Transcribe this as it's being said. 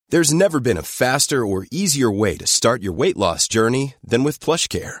There's never been a faster or easier way to start your weight loss journey than with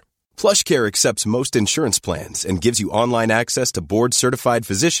PlushCare. PlushCare accepts most insurance plans and gives you online access to board-certified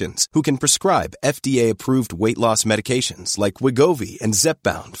physicians who can prescribe FDA-approved weight loss medications like Wegovy and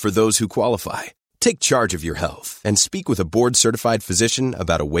Zepbound for those who qualify. Take charge of your health and speak with a board-certified physician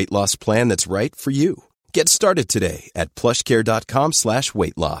about a weight loss plan that's right for you. Get started today at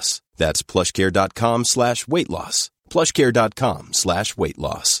plushcare.com/weight loss. That's plushcare.com/weight loss. plushcare.com/weight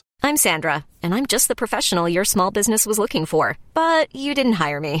loss. I'm Sandra, and I'm just the professional your small business was looking for. But you didn't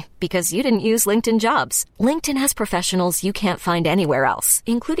hire me because you didn't use LinkedIn Jobs. LinkedIn has professionals you can't find anywhere else,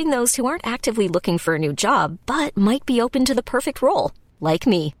 including those who aren't actively looking for a new job, but might be open to the perfect role, like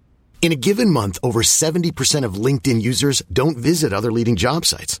me. In a given month, over 70% of LinkedIn users don't visit other leading job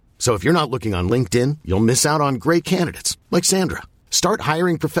sites. So if you're not looking on LinkedIn, you'll miss out on great candidates like Sandra. Start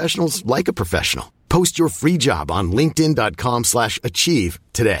hiring professionals like a professional. Post your free job on linkedin.com/achieve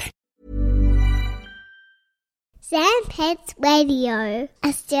today. Sandpets Radio,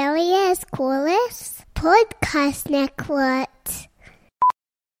 Australia's coolest podcast network.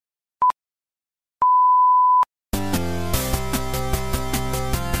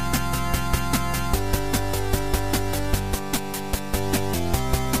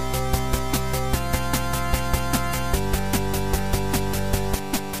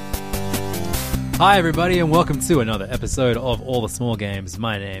 Hi everybody and welcome to another episode of All the Small Games.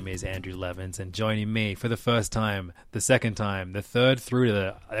 My name is Andrew Levins and joining me for the first time, the second time, the third through to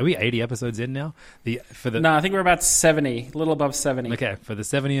the... Are we 80 episodes in now? No, I think we're about 70, a little above 70. Okay, for the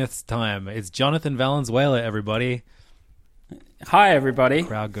 70th time, it's Jonathan Valenzuela, everybody. Hi everybody.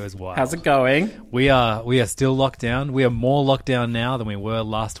 Crowd goes wild. How's it going? We are still locked down. We are more locked down now than we were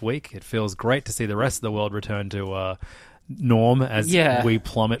last week. It feels great to see the rest of the world return to norm as we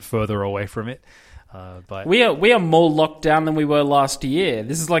plummet further away from it. But we are more locked down than we were last year.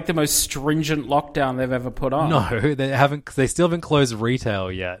 This is like the most stringent lockdown they've ever put on. No, they haven't. They still haven't closed retail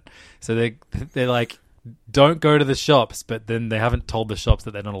yet. So they're like, don't go to the shops, but then they haven't told the shops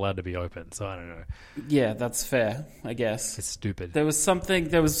that they're not allowed to be open. So I don't know. Yeah, that's fair, I guess. It's stupid. There was something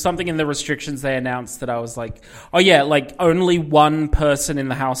in the restrictions they announced that I was like, oh yeah, like only one person in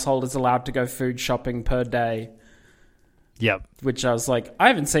the household is allowed to go food shopping per day. Yep. Which I was like, I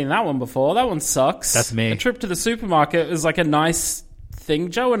haven't seen that one before. That one sucks. That's me. A trip to the supermarket was like a nice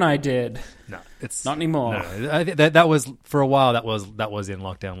thing Joe and I did. No, it's not anymore. No, that was for a while. That was in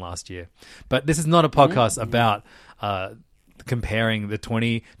lockdown last year. But this is not a podcast about comparing the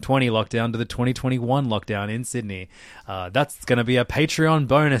 2020 lockdown to the 2021 lockdown in Sydney. That's going to be a Patreon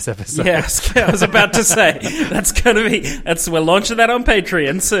bonus episode. Yes, I was about to say we're launching that on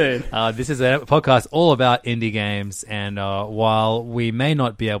Patreon soon. This is a podcast all about indie games, and while we may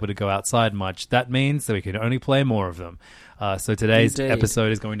not be able to go outside much, that means that we can only play more of them. So today's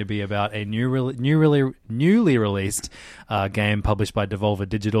episode is going to be about a newly released game published by Devolver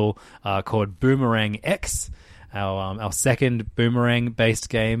Digital called Boomerang X. Our second Boomerang-based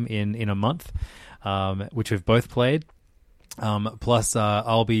game in a month, which we've both played. Plus,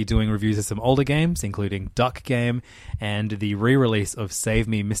 I'll be doing reviews of some older games, including Duck Game and the re-release of Save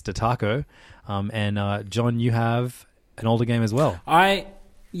Me, Mr. Taco. And John, you have an older game as well. I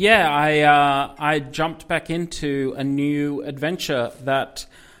jumped back into a new adventure that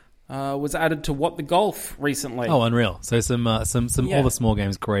was added to What the Golf recently. Oh, unreal. So some All the Small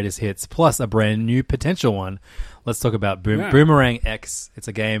Games greatest hits, plus a brand new potential one. Let's talk about Boomerang X. It's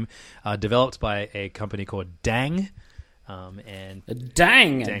a game developed by a company called Dang.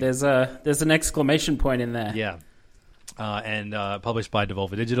 Dang. There's an exclamation point in there. Yeah. And published by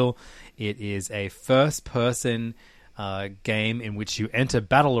Devolver Digital. It is a first-person game in which you enter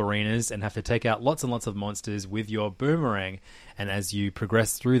battle arenas and have to take out lots and lots of monsters with your boomerang. And as you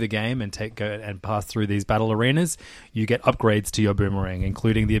progress through the game and pass through these battle arenas, you get upgrades to your boomerang,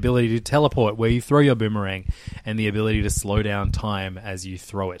 including the ability to teleport where you throw your boomerang and the ability to slow down time as you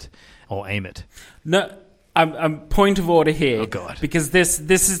throw it or aim it. No, I'm point of order here. Oh God! Because this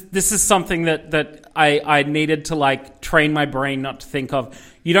is something that I needed to like train my brain not to think of.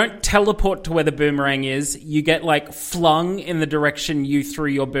 You don't teleport to where the boomerang is. You get like flung in the direction you threw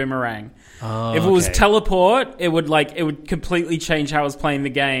your boomerang. Oh, if it was teleport, it would completely change how I was playing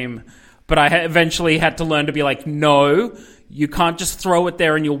the game. But I eventually had to learn to be like, no, you can't just throw it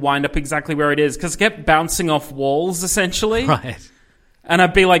there and you'll wind up exactly where it is, because it kept bouncing off walls essentially. Right. And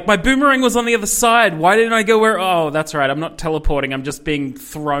I'd be like, my boomerang was on the other side. Why didn't I go where... Oh, that's right. I'm not teleporting. I'm just being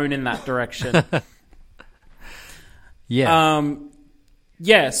thrown in that direction. Yeah.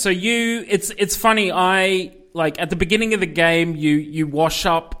 Yeah, so it's funny. At the beginning of the game, you wash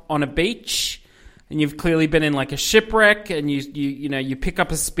up on a beach and you've clearly been in like a shipwreck, and you pick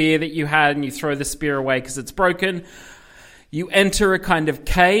up a spear that you had and you throw the spear away because it's broken. You enter a kind of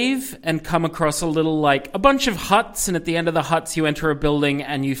cave and come across a bunch of huts, and at the end of the huts you enter a building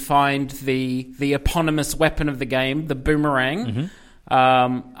and you find the eponymous weapon of the game, the boomerang.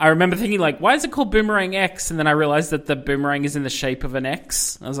 I remember thinking, like, why is it called Boomerang X? And then I realized that the boomerang is in the shape of an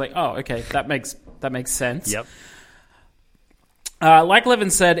X. I was like, oh, okay, that makes sense. Yep. Like Levin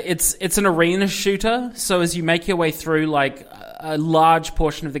said, it's an arena shooter. So as you make your way through, like, a large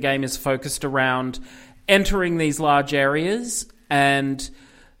portion of the game is focused around entering these large areas, and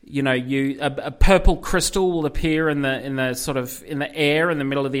a purple crystal will appear in the air in the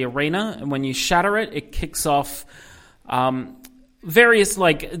middle of the arena, and when you shatter it, it kicks off various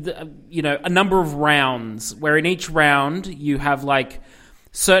a number of rounds, where in each round you have like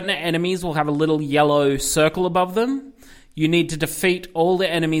certain enemies will have a little yellow circle above them. You need to defeat all the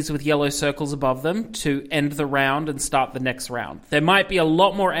enemies with yellow circles above them to end the round and start the next round. There might be a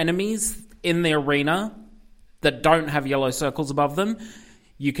lot more enemies in the arena that don't have yellow circles above them.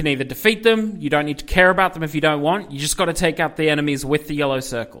 You can either defeat them, you don't need to care about them if you don't want, you just got to take out the enemies with the yellow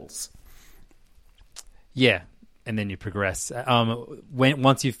circles. Yeah, and then you progress.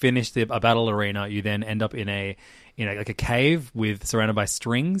 Once you finish a battle arena, you then end up in a cave surrounded by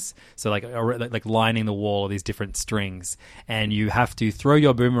strings, so like lining the wall of these different strings, and you have to throw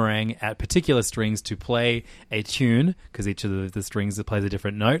your boomerang at particular strings to play a tune, because each of the strings plays a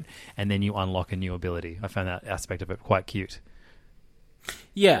different note, and then you unlock a new ability. I found that aspect of it quite cute.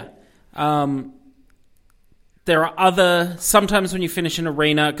 Yeah. There are sometimes when you finish an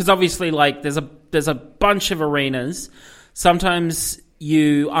arena, because obviously like there's a bunch of arenas, sometimes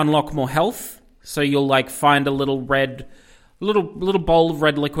you unlock more health. So you'll like find a little bowl of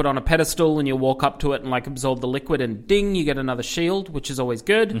red liquid on a pedestal, and you'll walk up to it and like absorb the liquid, and ding, you get another shield, which is always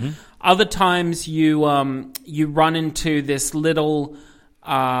good. Mm-hmm. Other times you run into this little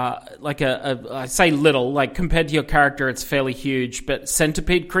I say little, like compared to your character it's fairly huge, but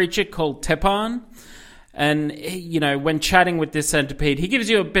centipede creature called Tepan. And when chatting with this centipede, he gives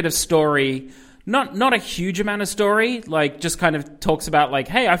you a bit of story. Not a huge amount of story, like just kind of talks about like,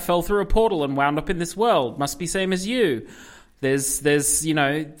 hey, I fell through a portal and wound up in this world. Must be same as you. There's because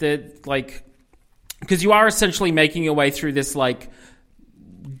you are essentially making your way through this like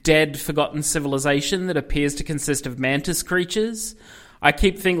dead, forgotten civilization that appears to consist of mantis creatures. I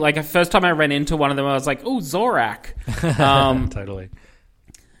keep thinking, like, the first time I ran into one of them, I was like, oh, Zorak. Totally.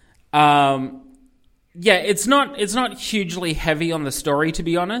 Yeah, it's not hugely heavy on the story, to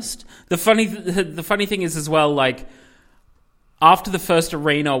be honest. The funny thing is as well, like after the first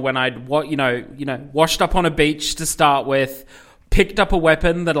arena, when I'd washed up on a beach to start with, picked up a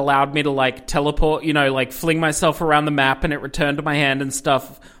weapon that allowed me to like teleport, like fling myself around the map, and it returned to my hand and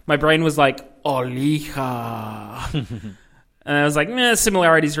stuff. My brain was like, Olija. And I was like,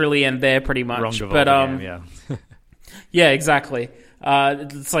 similarities really end there pretty much. Wrong Devolver game, yeah. Yeah, exactly.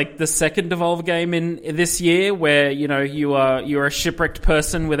 It's like the second Devolver game in this year where you're a shipwrecked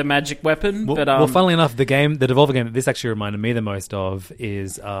person with a magic weapon. Well, funnily enough, the Devolver game that this actually reminded me the most of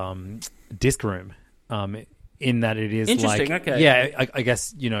is Disc Room. In that it is interesting. Like, okay, yeah, I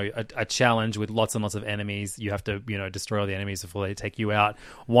guess a challenge with lots and lots of enemies. You have to destroy all the enemies before they take you out.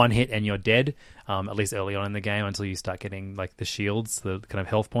 One hit and you're dead. At least early on in the game, until you start getting like the shields, the kind of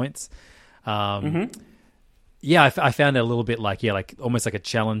health points. Yeah, I found it a little bit like almost like a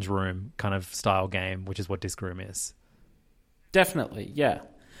challenge room kind of style game, which is what Disc Room is. Definitely, yeah.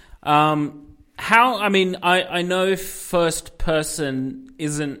 I know first person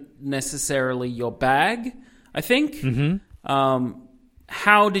isn't necessarily your bag, I think. Mm-hmm.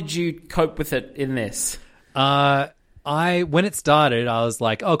 How did you cope with it in this? When it started, I was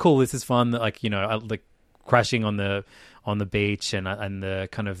like, oh, cool, this is fun. Like, like crashing on the beach and the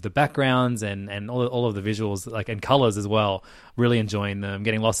kind of the backgrounds and all of the visuals, like, and colors as well. Really enjoying them.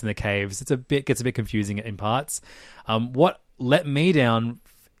 Getting lost in the caves. Gets a bit confusing in parts. What let me down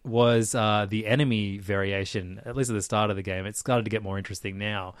was the enemy variation, at least at the start of the game. It started to get more interesting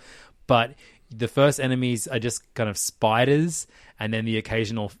now. But the first enemies are just kind of spiders, and then the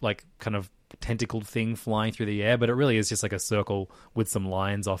occasional like kind of tentacled thing flying through the air, but it really is just like a circle with some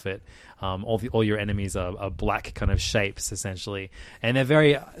lines off it. All your enemies are black kind of shapes essentially, and they're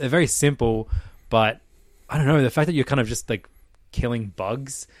very simple. But I don't know, the fact that you're kind of just like killing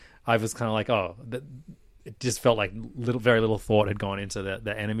bugs, I was kind of like, it just felt like very little thought had gone into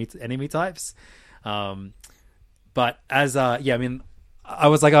the enemy types. But as I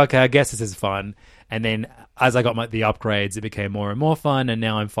was like, okay, I guess this is fun. And then as I got the upgrades, it became more and more fun. And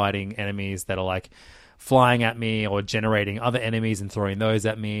now I'm fighting enemies that are like flying at me or generating other enemies and throwing those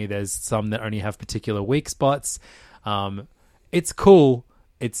at me. There's some that only have particular weak spots. It's cool.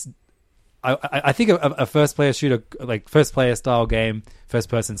 I think a first player shooter, like first player style game, first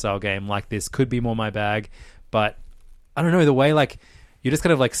person style game like this could be more my bag, but I don't know, the way like you're just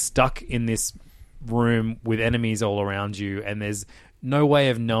kind of like stuck in this room with enemies all around you, and there's no way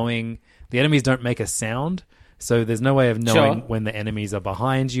of knowing. The enemies don't make a sound, so there's no way of knowing when the enemies are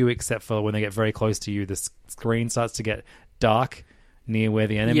behind you, except for when they get very close to you, the screen starts to get dark near where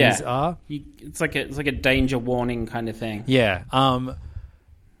the enemies are. It's like a danger warning kind of thing. Yeah.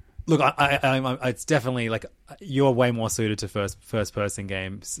 Look, it's definitely like you're way more suited to first person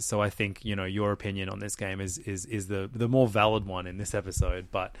games, so I think your opinion on this game is the more valid one in this episode.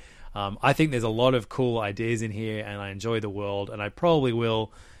 But I think there's a lot of cool ideas in here, and I enjoy the world, and I probably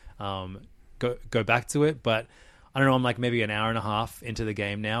will go back to it. But I don't know, I'm like maybe an hour and a half into the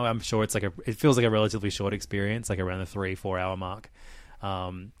game now. I'm sure it feels like a relatively short experience, like around the 3-4 hour mark.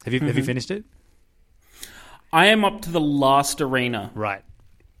 Have you finished it? I am up to the last arena. Right.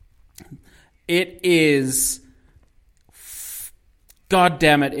 It is, God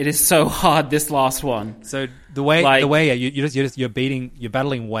damn it! It is so hard. This last one. So the way you're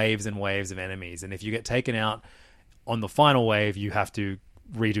battling waves and waves of enemies, and if you get taken out on the final wave, you have to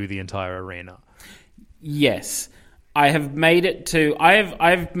redo the entire arena. Yes, I have made it to.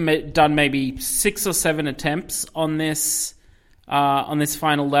 I've done maybe 6 or 7 attempts on this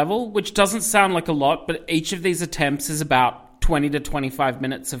final level, which doesn't sound like a lot, but each of these attempts is about 20 to 25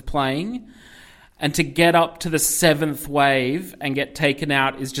 minutes of playing. And to get up to the 7th wave and get taken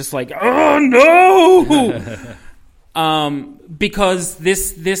out is just like, oh no! Because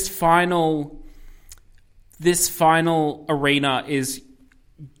this final arena is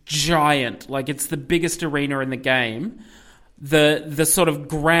giant. Like, it's the biggest arena in the game. The sort of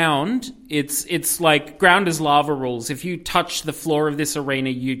ground, it's like ground is lava rules. If you touch the floor of this arena,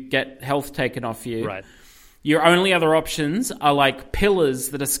 you get health taken off you. Right. Your only other options are like pillars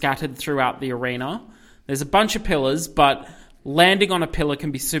that are scattered throughout the arena. There's a bunch of pillars, but landing on a pillar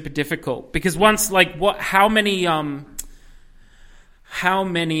can be super difficult because once, like, how many of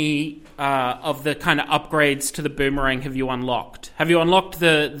the kind of upgrades to the boomerang have you unlocked? Have you unlocked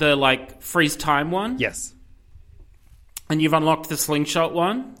the like freeze time one? Yes. And you've unlocked the slingshot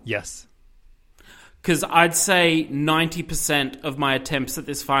one? Yes. Because I'd say 90% of my attempts at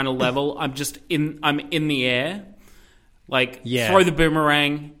this final level, I'm in the air. Like, throw the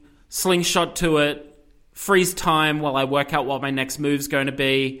boomerang, slingshot to it, freeze time while I work out what my next move's going to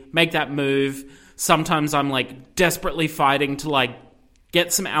be, make that move. Sometimes I'm, like, desperately fighting to, like,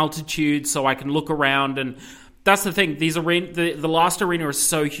 get some altitude so I can look around. And that's the thing. The last arena is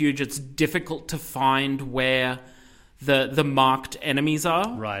so huge, it's difficult to find where the marked enemies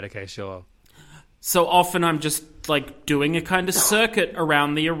are. Right, okay, sure. So often I'm just, like, doing a kind of circuit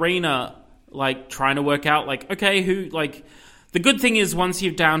around the arena, like, trying to work out, like, okay, who, like... The good thing is once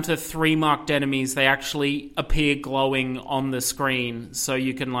you're down to 3 marked enemies, they actually appear glowing on the screen. So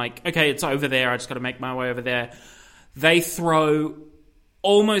you can, like, okay, it's over there, I just got to make my way over there. They throw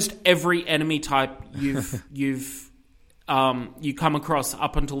almost every enemy type you come across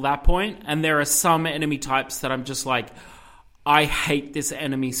up until that point. And there are some enemy types that I'm just like, I hate this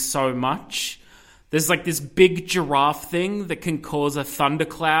enemy so much. There's like this big giraffe thing that can cause a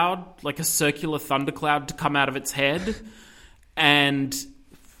thundercloud, like a circular thundercloud to come out of its head. And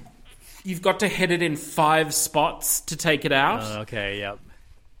you've got to hit it in 5 spots to take it out. Okay, yep.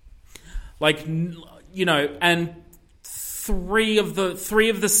 Like, and 3 of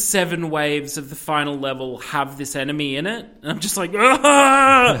the 7 waves of the final level have this enemy in it. And I'm just like,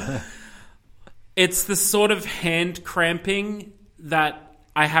 ah! It's the sort of hand cramping that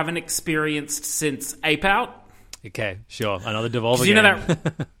I haven't experienced since Ape Out. Okay, sure. Another Devolver game. You know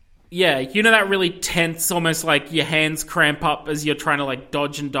that, yeah, you know that really tense, almost like your hands cramp up as you're trying to like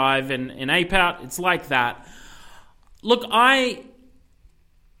dodge and dive in Ape Out? It's like that. Look, I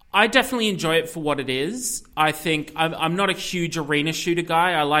definitely enjoy it for what it is. I think I'm not a huge arena shooter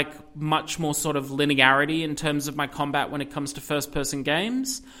guy. I like much more sort of linearity in terms of my combat when it comes to first-person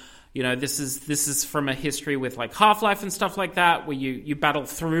games. You know, this is from a history with like Half-Life and stuff like that, where you battle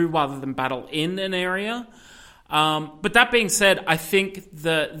through rather than battle in an area. But that being said, I think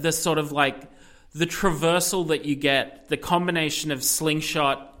the sort of like the traversal that you get, the combination of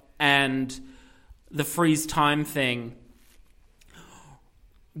slingshot and the freeze time thing,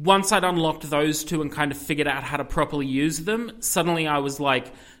 once I'd unlocked those 2 and kind of figured out how to properly use them, suddenly I was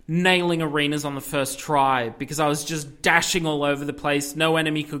like nailing arenas on the first try because I was just dashing all over the place. No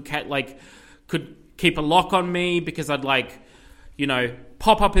enemy could keep a lock on me because I'd like,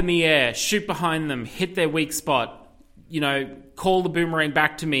 pop up in the air, shoot behind them, hit their weak spot, call the boomerang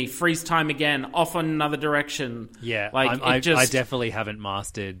back to me, freeze time again, off on another direction. Yeah, I definitely haven't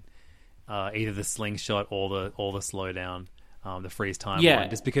mastered either the slingshot or the slowdown, the freeze time one,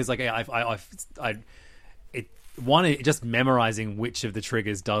 just because just memorizing which of the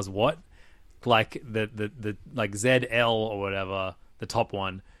triggers does what, like the like ZL or whatever, the top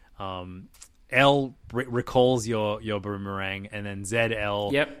one. L recalls your boomerang, and then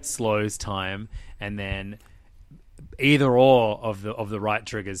ZL slows time, and then either or of the right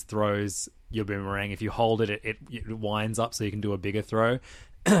triggers throws your boomerang. If you hold it, it winds up so you can do a bigger throw.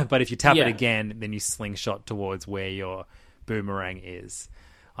 But if you tap it again, then you slingshot towards where your boomerang is.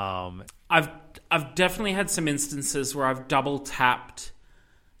 I've definitely had some instances where I've double tapped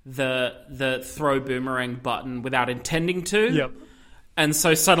the throw boomerang button without intending to. Yep. And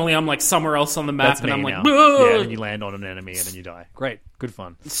so suddenly I'm like somewhere else on the map. That's and I'm now. like, whoa! Yeah, and you land on an enemy and then you die. Great, good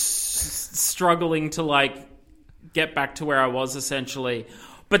fun. Struggling to like get back to where I was essentially.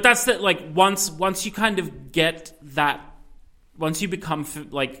 But that's that. Like once you kind of get that, once you become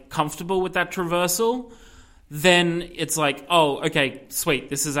like comfortable with that traversal, then it's like, oh, okay, sweet.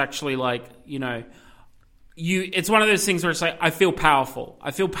 This is actually like, it's one of those things where it's like, I feel powerful.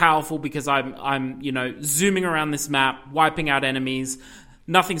 I feel powerful because I'm zooming around this map, wiping out enemies,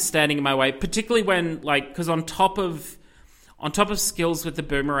 nothing's standing in my way, particularly when like, because on top of skills with the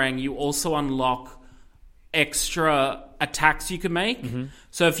boomerang, you also unlock extra attacks you can make. Mm-hmm.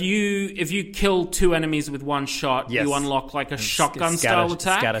 So if you kill 2 enemies with one shot, you unlock like a shotgun style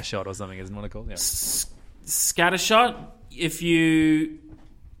attack. Scatter shot or something, isn't what it called? Yeah. Scatter shot. If you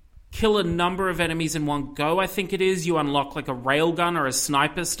kill a number of enemies in one go, I think it is, you unlock like a railgun or a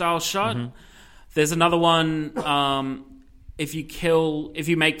sniper style shot. Mm-hmm. There's another one, if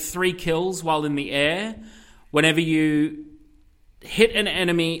you make 3 kills while in the air, whenever you hit an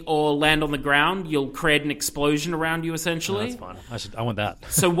enemy or land on the ground, you'll create an explosion around you essentially. Oh, that's fun. I want that.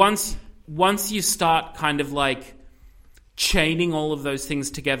 So once you start kind of like chaining all of those things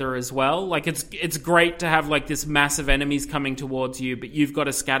together as well, like it's great to have like this massive enemies coming towards you, but you've got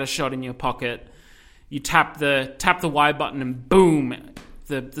a scatter shot in your pocket. You tap the Y button and boom,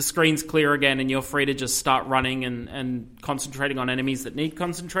 the screen's clear again, and you're free to just start running and concentrating on enemies that need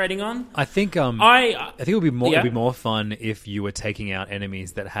concentrating on. I think I think it would be more it'd be more fun if you were taking out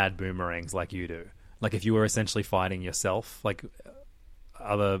enemies that had boomerangs like you do. Like if you were essentially fighting yourself, like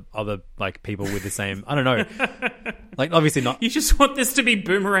other like people with the same, I don't know. Like obviously not. You just want this to be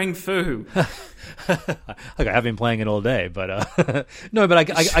boomerang foo. Look, I've been playing it all day, but no, but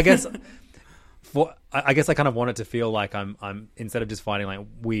I guess I guess I kind of want it to feel like I'm instead of just fighting like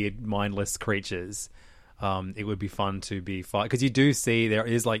weird mindless creatures, it would be fun to be fight, because you do see there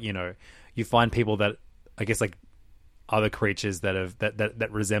is like, you find people that I guess like other creatures that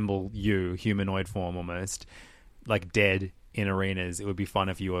resemble you, humanoid form almost, like dead in arenas. It would be fun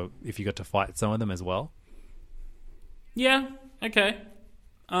if you got to fight some of them as well. Yeah. Okay.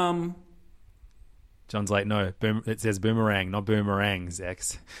 John's like, no, it says boomerang, not boomerangs,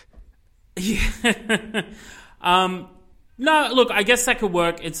 X. Yeah. No, look, I guess that could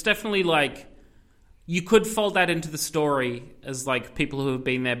work. It's definitely like you could fold that into the story as like people who have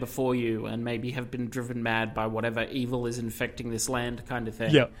been there before you and maybe have been driven mad by whatever evil is infecting this land, kind of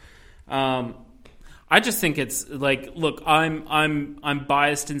thing. Yeah. I just think it's like, look, I'm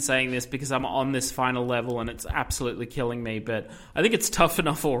biased in saying this because I'm on this final level and it's absolutely killing me, but I think it's tough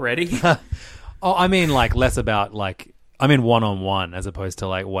enough already. Oh, I mean, like less about like, I mean, one-on-one as opposed to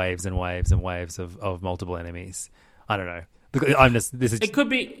like waves and waves and waves of multiple enemies. I don't know. It could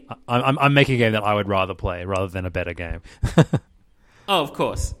be. I'm making a game that I would rather play rather than a better game. Oh, of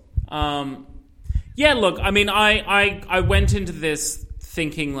course. Yeah. Look, I mean, I went into this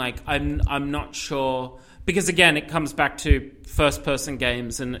thinking like I'm not sure, because again, it comes back to first-person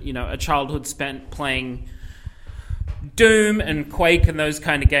games, and a childhood spent playing Doom and Quake and those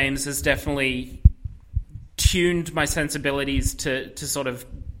kind of games has definitely tuned my sensibilities to sort of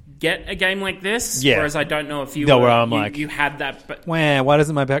get a game like this. Yeah. Whereas I don't know if you had that. But why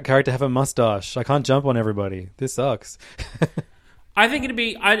doesn't my character have a mustache? I can't jump on everybody. This sucks. I think it'd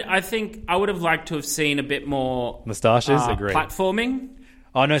be. I think I would have liked to have seen a bit more mustaches. Agree. Platforming.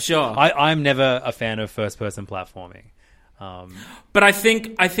 Oh no, sure. I'm never a fan of first-person platforming. But I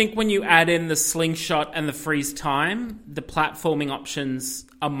think when you add in the slingshot and the freeze time, the platforming options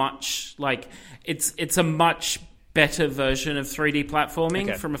are much like it's a much better version of 3D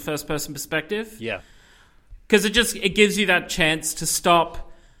platforming from a first-person perspective. Yeah, because it gives you that chance to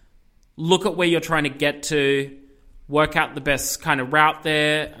stop, look at where you're trying to get to, work out the best kind of route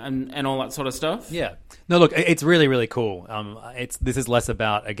there, and all that sort of stuff. Yeah. No, look, it's really, really cool. This is less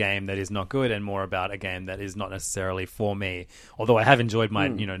about a game that is not good and more about a game that is not necessarily for me. Although I have enjoyed my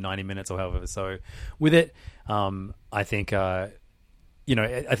 90 minutes or however so with it. I think I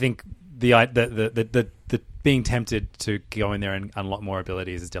think the being tempted to go in there and unlock more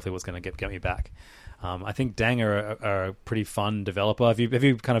abilities is definitely what's going to get me back. I think Dang are a pretty fun developer. Have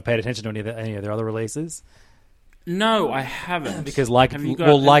you kind of paid attention to any of their other releases? No, I haven't. Because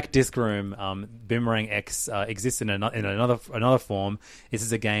like Disc Room, Boomerang X exists in another form. This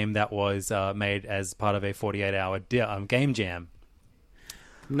is a game that was made as part of a 48-hour game jam.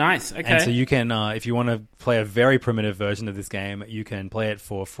 Nice. Okay. And so you can, if you want to play a very primitive version of this game, you can play it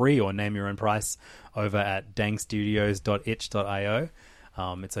for free or name your own price over at dangstudios.itch.io.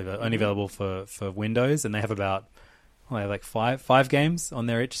 It's only available for Windows, and they have about like five games on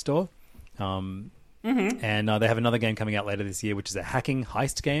their itch store. And they have another game coming out later this year, which is a hacking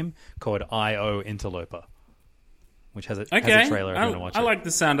heist game called IO Interloper, which has a trailer if you want to watch it. I like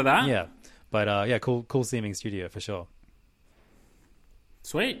the sound of that. Yeah, but cool seeming studio for sure.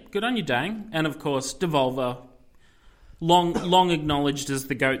 Sweet, good on you, Dang, and of course Devolver, long acknowledged as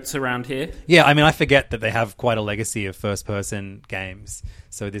the goats around here. Yeah, I mean, I forget that they have quite a legacy of first-person games,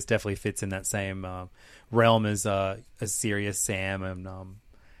 so this definitely fits in that same realm as Serious Sam and.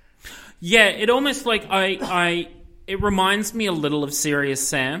 Yeah, it almost like it reminds me a little of Serious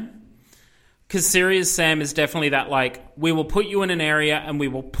Sam, because Serious Sam is definitely that like we will put you in an area and we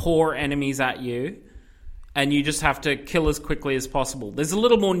will pour enemies at you. And you just have to kill as quickly as possible. There's a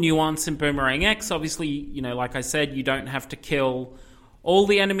little more nuance in Boomerang X. Obviously, like I said, you don't have to kill all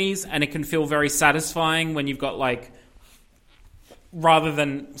the enemies, and it can feel very satisfying when you've got, like, rather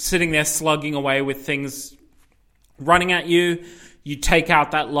than sitting there slugging away with things running at you, you take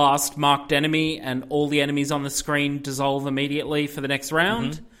out that last marked enemy, and all the enemies on the screen dissolve immediately for the next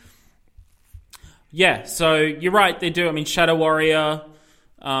round. Mm-hmm. Yeah, so you're right, they do. I mean, Shadow Warrior...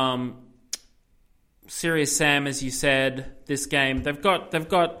 Serious Sam, as you said, this game they've got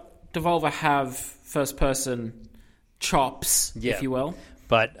Devolver have first person chops, if you will.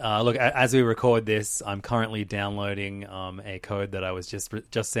 But look, as we record this, I'm currently downloading a code that I was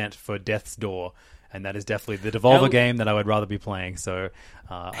just sent for Death's Door, and that is definitely the Devolver game that I would rather be playing. So,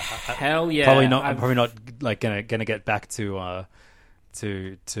 hell yeah, I'm probably not like gonna get back to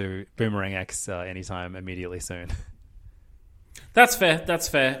Boomerang X anytime immediately soon. That's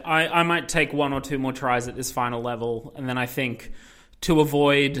fair. I might take one or two more tries at this final level, and then I think to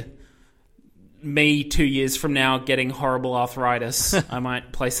avoid me 2 years from now getting horrible arthritis, I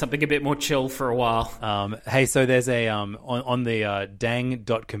might play something a bit more chill for a while. Hey, so there's a on the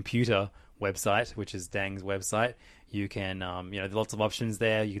dang.computer website, which is Dang's website, you can, there's lots of options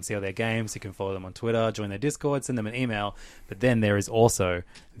there. You can see all their games. You can follow them on Twitter, join their Discord, send them an email. But then there is also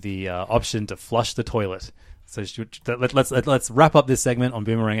the option to flush the toilet. So let's wrap up this segment on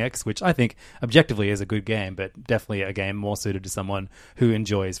Boomerang X, which I think objectively is a good game, but definitely a game more suited to someone who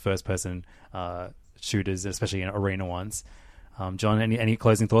enjoys first-person shooters, especially in arena ones. John, any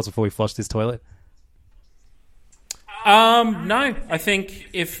closing thoughts before we flush this toilet? No. I think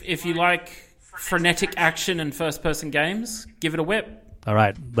if you like frenetic action and first-person games, give it a whip. All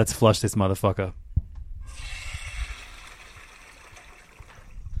right, let's flush this motherfucker.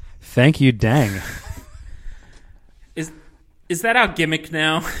 Thank you, Dang. Is that our gimmick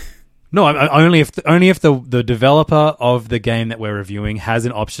now? No, only if the developer of the game that we're reviewing has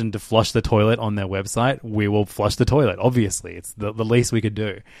an option to flush the toilet on their website, we will flush the toilet. Obviously, it's the least we could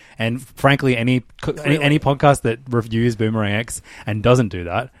do. And frankly, any podcast that reviews Boomerang X and doesn't do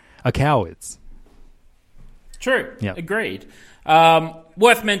that are cowards. True. Yep. Agreed.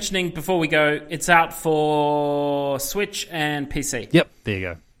 Worth mentioning before we go, it's out for Switch and PC. Yep, there you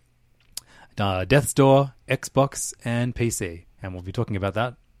go. Death's Door, Xbox, and PC, and we'll be talking about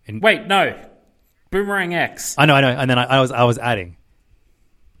that. Wait, no, Boomerang X. I know, and then I was adding.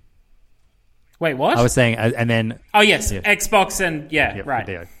 Wait, what? I was saying, and then. Oh yes, yeah. Xbox and right.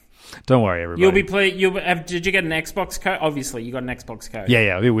 Yeah. Don't worry, everybody. You'll be did you get an Xbox code? Obviously, you got an Xbox code. Yeah.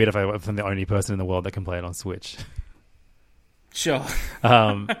 It'd be weird if I'm the only person in the world that can play it on Switch. Sure.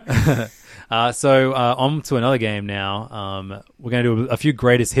 So on to another game now. We're going to do a few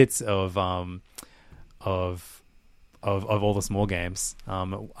greatest hits of all the small games. I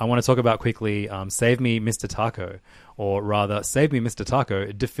want to talk about quickly Save Me Mr. Taco, or rather Save Me Mr.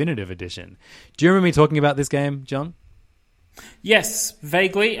 Taco Definitive Edition. Do you remember me talking about this game, John? Yes,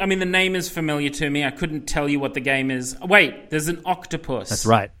 vaguely. I mean, the name is familiar to me. I couldn't tell you what the game is. Wait, there's an octopus. That's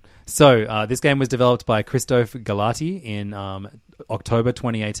right. So this game was developed by Christophe Galati in October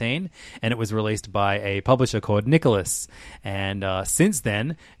 2018, and it was released by a publisher called Nicalis. And since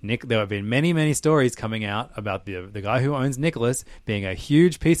then, there have been many stories coming out about the guy who owns Nicalis being a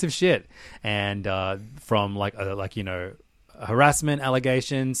huge piece of shit, and from harassment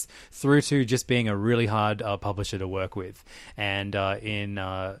allegations through to just being a really hard publisher to work with. And in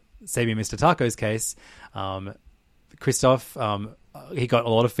Sabi Mr. Taco's case, Christophe, he got a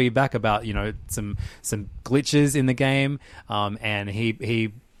lot of feedback about some glitches in the game, and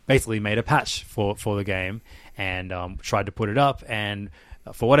he basically made a patch for the game and tried to put it up, and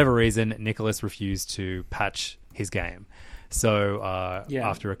for whatever reason Nicalis refused to patch his game. So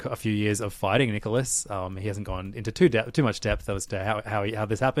after a few years of fighting Nicalis, he hasn't gone into too much depth as to how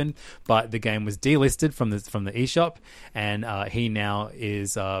this happened, but the game was delisted from the eShop, and he now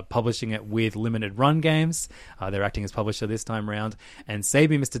is publishing it with Limited Run Games. They're acting as publisher this time round, and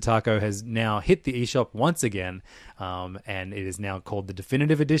Sabi Mr. Taco has now hit the eShop once again, and it is now called the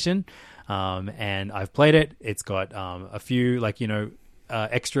Definitive Edition. And I've played it. It's got a few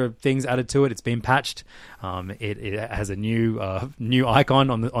extra things added to it. It's been patched. It has a new icon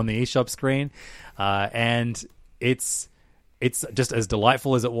on the eShop screen, and it's just as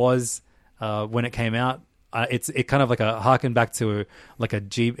delightful as it was when it came out. It kind of like a harken back to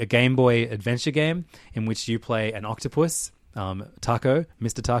a Game Boy Adventure game in which you play an octopus.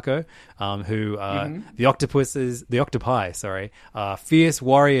 Mr. Taco, who the octopi, are fierce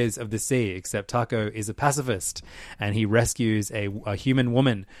warriors of the sea, except Taco is a pacifist, and he rescues a human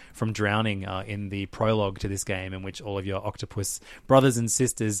woman from drowning in the prologue to this game, in which all of your octopus brothers and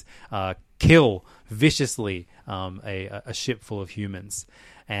sisters kill viciously a ship full of humans.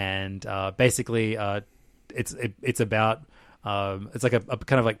 And basically it's about it's like a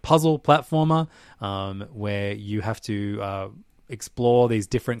kind of like puzzle platformer where you have to explore these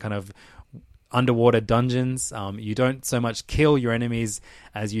different kind of underwater dungeons. You don't so much kill your enemies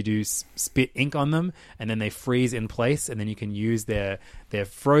as you do spit ink on them, and then they freeze in place, and then you can use their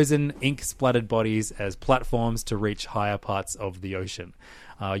frozen ink splattered bodies as platforms to reach higher parts of the ocean.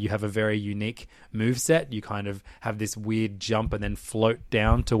 You have a very unique moveset. You kind of have this weird jump and then float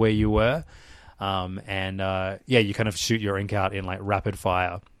down to where you were. You kind of shoot your ink out in like rapid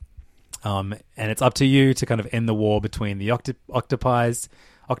fire. And it's up to you to kind of end the war between the octopi.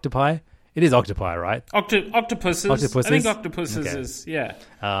 It is octopi, right? Octopuses. I think octopuses okay. is, yeah.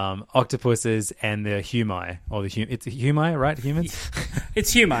 Octopuses and the humi, or it's humi, right? Humans?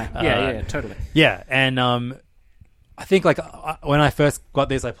 It's humi. Yeah, totally. Yeah, and I think like when I first got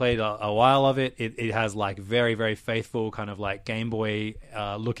this, I played a while of it. It has like very, very faithful kind of like Game Boy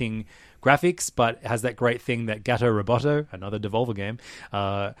looking graphics, but has that great thing that Gato Roboto, another Devolver game,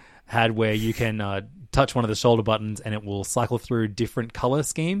 had, where you can touch one of the shoulder buttons and it will cycle through different color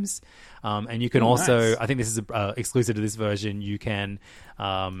schemes. And you can also, nice. I think this is exclusive to this version, you can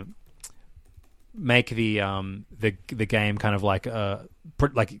make the game kind of like the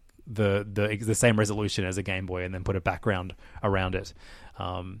same resolution as a Game Boy, and then put a background around it.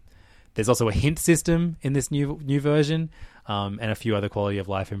 There's also a hint system in this new version, and a few other quality of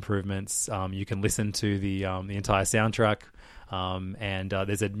life improvements. You can listen to the entire soundtrack, and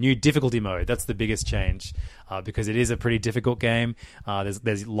there's a new difficulty mode. That's the biggest change, because it is a pretty difficult game.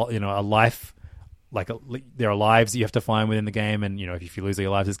 There's a life. There are lives that you have to find within the game, and if you lose all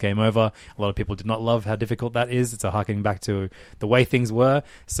your lives, it's game over. A lot of people did not love how difficult that is. It's a harkening back to the way things were.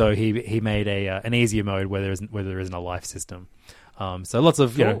 So he made an easier mode where there isn't a life system. So lots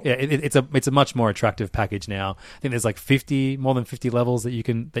of it's a much more attractive package now. I think there's like more than 50 levels that you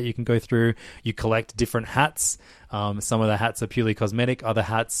can go through. You collect different hats. Some of the hats are purely cosmetic. Other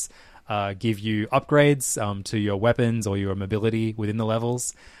hats give you upgrades to your weapons or your mobility within the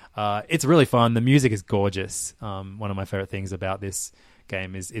levels. It's really fun. The music is gorgeous. One of my favorite things about this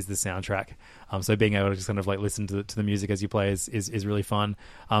game is the soundtrack. So being able to just kind of like listen to the music as you play is really fun.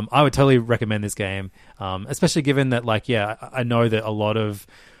 I would totally recommend this game, especially given that I know that a lot of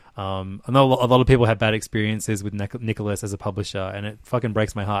people have bad experiences with Nicalis as a publisher, and it fucking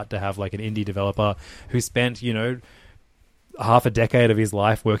breaks my heart to have like an indie developer who spent half a decade of his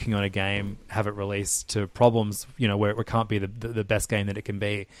life working on a game, have it released to problems, where it can't be the best game that it can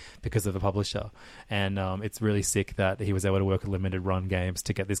be because of the publisher. And it's really sick that he was able to work with Limited Run Games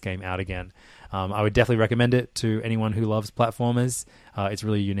to get this game out again. I would definitely recommend it to anyone who loves platformers. It's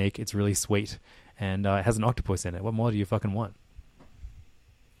really unique, it's really sweet, and it has an octopus in it. What more do you fucking want?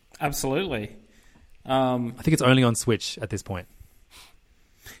 Absolutely. I think it's only on Switch at this point.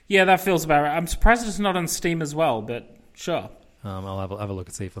 Yeah, that feels about right. I'm surprised it's not on Steam as well, but sure. I'll have a look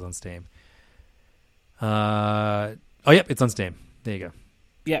and see if it's on Steam. Yep, it's on Steam. There you go.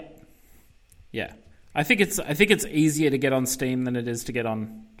 Yep. Yeah. I think it's easier to get on Steam than it is to get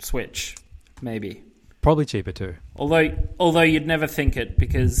on Switch, maybe. Probably cheaper too. Although you'd never think it,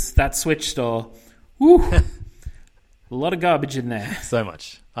 because that Switch store, woo, a lot of garbage in there. So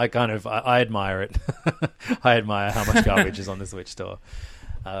much. I admire it. I admire how much garbage is on the Switch store.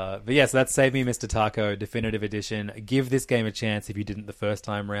 But yes, that's Save Me, Mr. Taco Definitive Edition. Give this game a chance if you didn't the first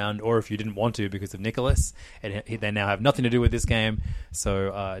time round, or if you didn't want to because of Nicholas. They now have nothing to do with this game,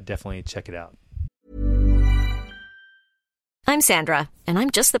 so definitely check it out. I'm Sandra, and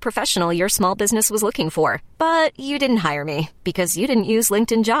I'm just the professional your small business was looking for. But you didn't hire me because you didn't use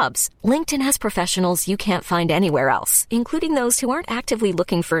LinkedIn Jobs. LinkedIn has professionals you can't find anywhere else, including those who aren't actively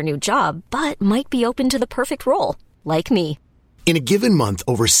looking for a new job, but might be open to the perfect role, like me. In a given month,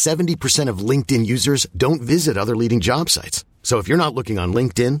 over 70% of LinkedIn users don't visit other leading job sites. So if you're not looking on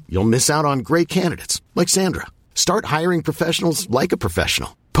LinkedIn, you'll miss out on great candidates like Sandra. Start hiring professionals like a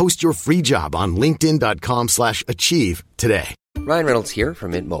professional. Post your free job on linkedin.com/achieve today. Ryan Reynolds here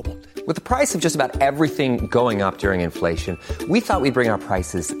from Mint Mobile. With the price of just about everything going up during inflation, we thought we'd bring our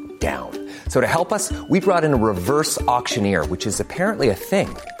prices down. So to help us, we brought in a reverse auctioneer, which is apparently a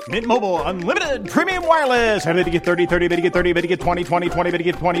thing. Mint Mobile Unlimited Premium Wireless. How to get 30, 30, bit to get 30, bit to get 20, 20, 20, bit to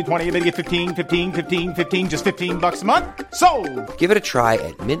get 20, 20, bit to get 15, 15, 15, 15, just $15 a month? Sold! Give it a try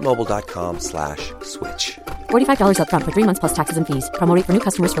at mintmobile.com/switch. $45 up front for 3 months plus taxes and fees. Promo rate for new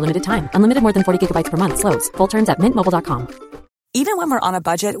customers for limited time. Unlimited more than 40 gigabytes per month. Slows full terms at mintmobile.com. Even when we're on a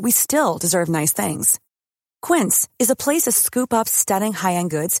budget, we still deserve nice things. Quince is a place to scoop up stunning high-end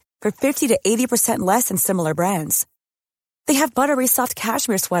goods for 50 to 80% less than similar brands. They have buttery soft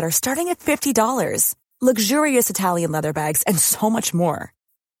cashmere sweaters starting at $50, luxurious Italian leather bags, and so much more.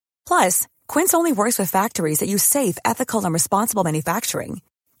 Plus, Quince only works with factories that use safe, ethical, and responsible manufacturing.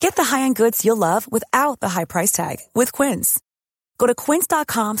 Get the high-end goods you'll love without the high price tag with Quince. Go to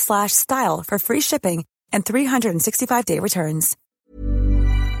quince.com/style for free shipping and 365-day returns.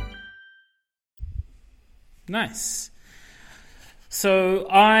 Nice. So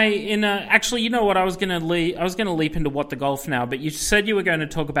actually, you know what? I was gonna leap into What the Golf now, but you said you were going to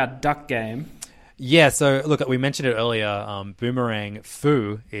talk about Duck Game. Yeah, so look, we mentioned it earlier. Boomerang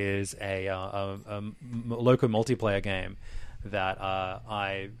Foo is a local multiplayer game that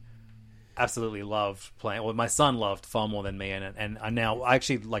I absolutely loved playing. Well, my son loved far more than me, and I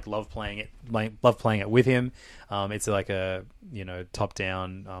actually love playing it. Love playing it with him. It's like a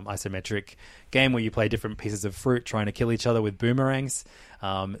top-down isometric game where you play different pieces of fruit trying to kill each other with boomerangs.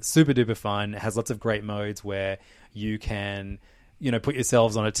 Super duper fun. It has lots of great modes where you can put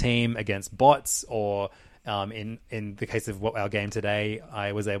yourselves on a team against bots, or in the case of our game today,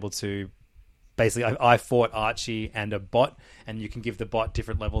 I was able to. Basically, I fought Archie and a bot, and you can give the bot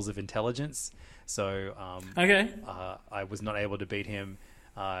different levels of intelligence. So, I was not able to beat him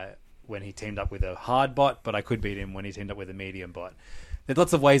when he teamed up with a hard bot, but I could beat him when he teamed up with a medium bot. There's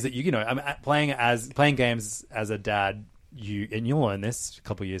lots of ways that playing games as a dad. You'll learn this a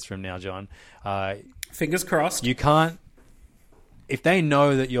couple of years from now, John. Fingers crossed. You can't. If they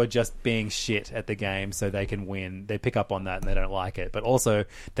know that you're just being shit at the game so they can win, they pick up on that and they don't like it. But also,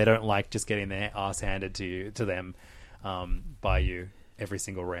 they don't like just getting their ass handed to them by you every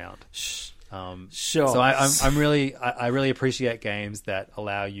single round. Sure. So I really appreciate games that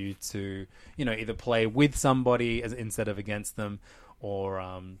allow you to either play with somebody instead of against them, or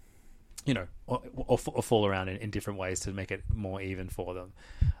or fall around in different ways to make it more even for them.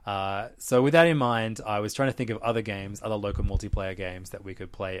 So with that in mind, I was trying to think of other local multiplayer games that we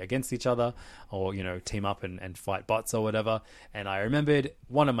could play against each other, or team up and fight bots or whatever. And I remembered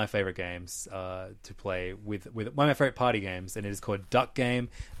one of my favorite games to play with one of my favorite party games, and it is called Duck Game.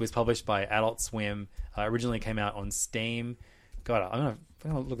 It was published by Adult Swim. Originally came out on Steam. God, I'm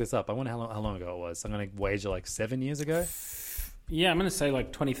gonna look this up. I wonder how long ago it was. I'm gonna wager 7 years ago. Yeah, I'm going to say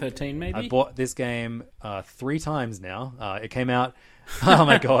 2013 maybe. I bought this game 3 times now. It came out... Oh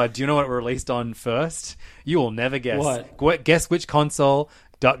my god, do you know what it released on first? You will never guess. What? Guess which console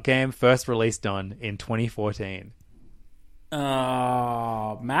Duck Game first released on in 2014.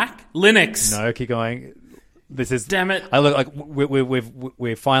 Mac? Linux. No, keep going. This is... Damn it. I look like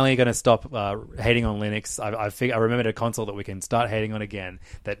we're finally going to stop hating on Linux. I remembered a console that we can start hating on again,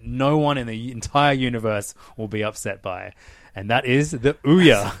 that no one in the entire universe will be upset by. And that is the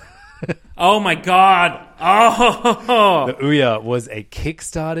Ouya. Oh my god! Oh, the Ouya was a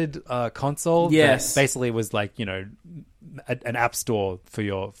kickstarted console. Yes, that basically was an app store for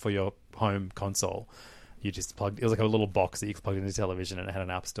your home console. You just plugged. It was like a little box that you plugged into the television, and it had an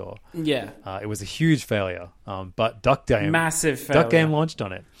app store. Yeah, it was a huge failure. But Duck Game, massive failure. Duck Game launched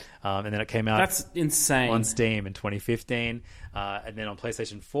on it. And then it came out That's insane. on Steam in 2015. And then on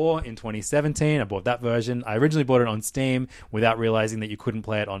PlayStation 4 in 2017, I bought that version. I originally bought it on Steam without realizing that you couldn't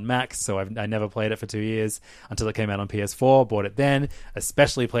play it on Mac, so I never played it for 2 years until it came out on PS4. Bought it then,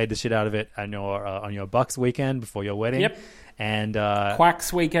 especially played the shit out of it on your Bucks weekend before your wedding. Yep. And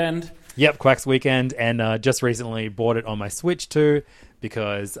Quacks weekend. Yep, Quacks weekend. And just recently bought it on my Switch too,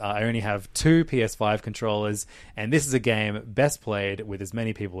 because I only have 2 PS5 controllers, and this is a game best played with as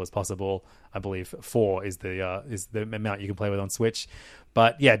many people as possible. I believe 4 is the amount you can play with on Switch.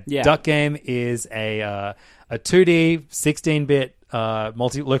 But yeah. Duck Game is a 2D 16-bit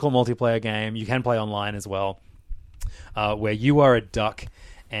local multiplayer game. You can play online as well, where you are a duck,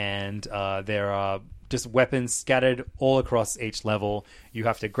 and there are just weapons scattered all across each level. You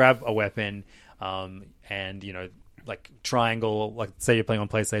have to grab a weapon, and like triangle, like say you're playing on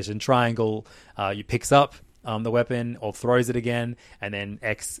PlayStation, triangle, you picks up the weapon or throws it again, and then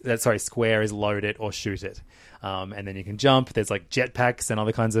square is load it or shoot it. And then you can jump. There's like jetpacks and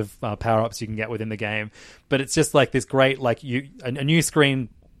other kinds of power-ups you can get within the game. But it's just like this great, like a new screen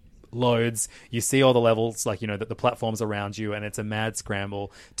loads, you see all the levels, like the platforms around you, and it's a mad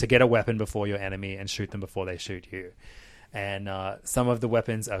scramble to get a weapon before your enemy and shoot them before they shoot you. And some of the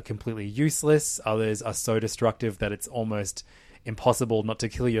weapons are completely useless. Others are so destructive that it's almost impossible not to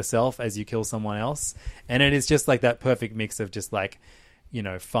kill yourself as you kill someone else. And it is just like that perfect mix of just like,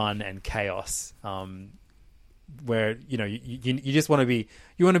 fun and chaos, where you just want to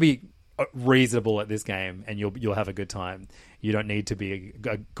be reasonable at this game, and you'll have a good time. You don't need to be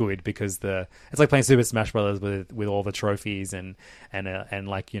good, because it's like playing Super Smash Brothers with all the trophies and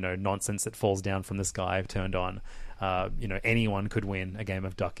like nonsense that falls down from the sky turned on. Anyone could win a game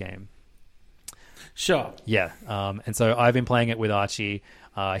of Duck Game. Sure. Yeah. And so I've been playing it with Archie.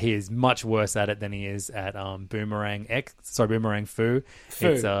 He is much worse at it than he is at Boomerang Fu.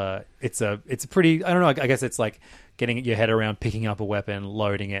 It's a pretty, I don't know, I guess it's like getting your head around picking up a weapon,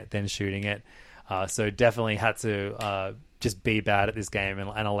 loading it, then shooting it. So definitely had to just be bad at this game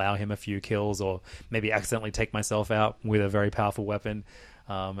and allow him a few kills, or maybe accidentally take myself out with a very powerful weapon,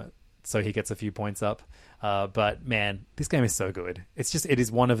 so he gets a few points up. But man, this game is so good. It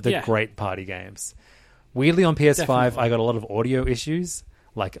is one of the great party games. Weirdly, on PS5, definitely. I got a lot of audio issues,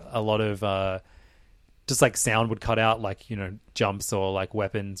 like a lot of just like sound would cut out, like jumps or like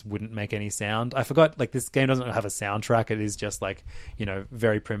weapons wouldn't make any sound. I forgot, like, this game doesn't have a soundtrack. It is just like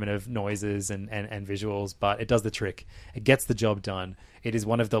very primitive noises and visuals, but it does the trick. It gets the job done. It is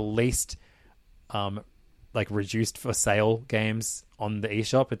one of the least like reduced for sale games on the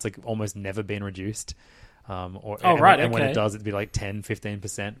eShop. It's like almost never been reduced. And when it does, it'd be like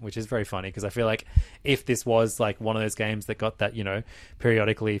 10-15%, which is very funny, because I feel like if this was like one of those games that got that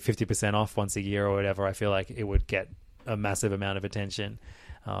periodically 50% off once a year or whatever, I feel like it would get a massive amount of attention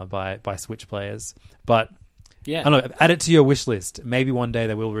by Switch players. But I don't know, add it to your wish list. Maybe one day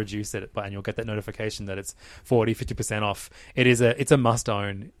they will reduce it, and you'll get that notification that it's 40-50% off. It's a must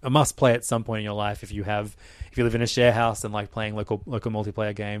own, a must play at some point in your life if you live in a share house and like playing local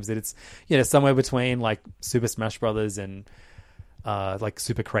multiplayer games. It's somewhere between like Super Smash Brothers and like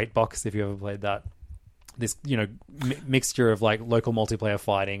Super Crate Box, if you ever played that. This mixture of like local multiplayer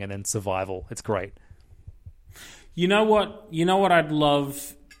fighting and then survival. It's great. You know what I'd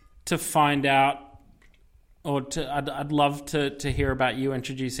love to find out, or I'd love to hear about you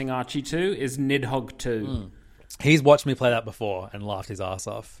introducing Archie to, is Nidhogg 2. He's watched me play that before and laughed his ass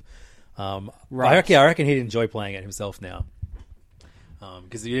off. Right. I reckon he'd enjoy playing it himself now,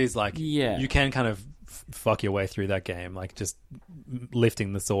 because it is like you can kind of fuck your way through that game, like just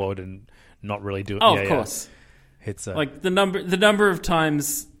lifting the sword and not really doing. Of course, it's like the number of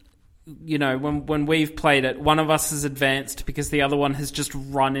times when we've played it, one of us has advanced because the other one has just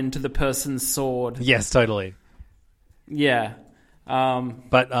run into the person's sword. Yes, totally. Yeah,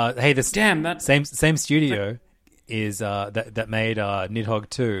 but hey, this that same studio is that made Nidhogg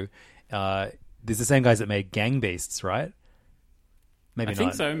 2. There's the same guys that made Gang Beasts, right? Maybe I not.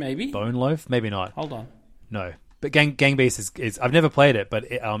 think so, maybe. Bone Loaf? Maybe not. Hold on. No. But Gang Beasts is I've never played it, but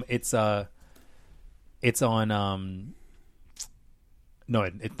it's on no,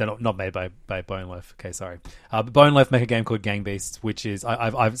 they're not made by Bone Loaf. Okay, sorry. But Bone Loaf make a game called Gang Beasts, which is a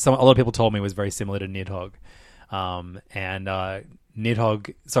lot of people told me was very similar to Nidhogg.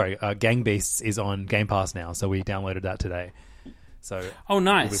 Gang Beasts is on Game Pass now, so we downloaded that today. So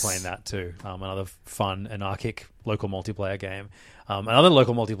nice. We'll be playing that too. Another fun, anarchic local multiplayer game. Another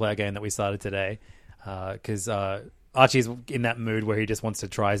local multiplayer game that we started today, because Archie's in that mood where he just wants to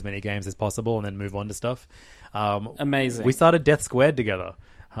try as many games as possible and then move on to stuff. Amazing. We started Death Squared together,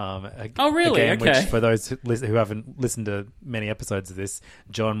 Oh, really? A game Okay. which, for those who haven't listened to many episodes of this,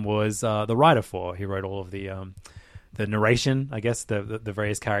 John was the writer for. He wrote all of the narration, I guess, the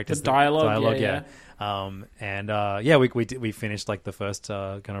various characters, The dialogue, yeah. We finished like the first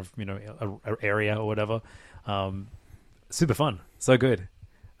kind of area or whatever. Super fun, so good.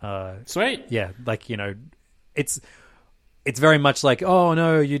 Sweet. Yeah, like it's very much like, oh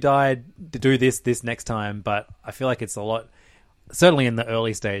no, you died, to do this next time. But I feel like it's a lot. Certainly in the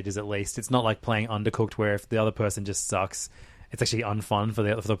early stages, at least, it's not like playing Undercooked, where if the other person just sucks, it's actually unfun for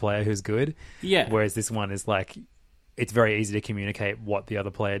the player who's good. Yeah. Whereas this one is like, it's very easy to communicate what the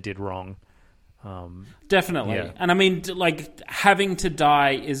other player did wrong. Definitely. Yeah. And I mean, like, having to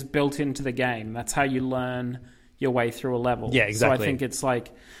die is built into the game. That's how you learn your way through a level. Yeah, exactly. So I think it's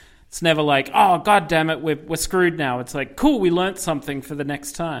like, it's never like, oh, God damn it, we're screwed now. It's like, cool, we learnt something for the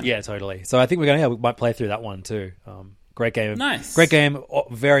next time. Yeah, totally. So I think we might play through that one too. Great game. Nice. Great game.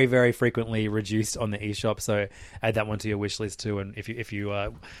 Very, very frequently reduced on the eShop. So add that one to your wish list too. And if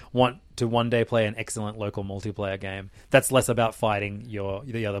you want to one day play an excellent local multiplayer game, that's less about fighting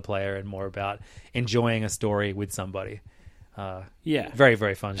the other player and more about enjoying a story with somebody. Yeah. Very,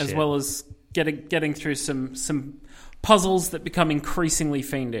 very fun shit. As well as getting through some puzzles that become increasingly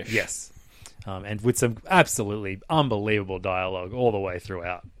fiendish. Yes. And with some absolutely unbelievable dialogue all the way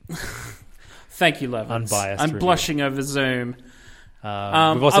throughout. Thank you, Levins. Unbiased I'm review. blushing over Zoom.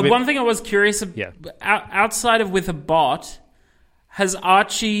 One thing I was curious about, Yeah. outside of with a bot, has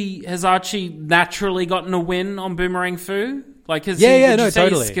Archie naturally gotten a win on Boomerang Fu? Like, would you say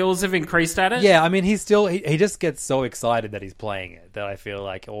totally. his skills have increased at it? Yeah, I mean, he's still... He just gets so excited that he's playing it that I feel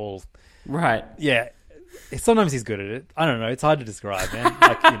like all... Right. Yeah. Sometimes he's good at it. I don't know. It's hard to describe, man.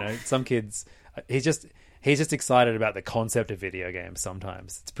 Like, some kids... He's just excited about the concept of video games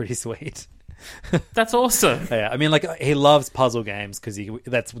sometimes. It's pretty sweet. That's awesome. Yeah, I mean, like, he loves puzzle games because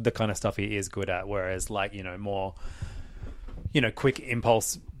that's the kind of stuff he is good at, whereas, like, more, quick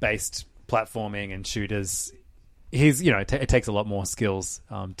impulse-based platforming and shooters... He's, it takes a lot more skills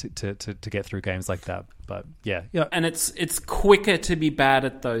to get through games like that. But yeah, and it's quicker to be bad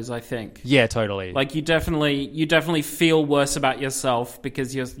at those, I think. Yeah, totally. Like you definitely feel worse about yourself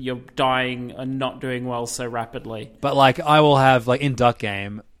because you're dying and not doing well so rapidly. But like, I will have like in Duck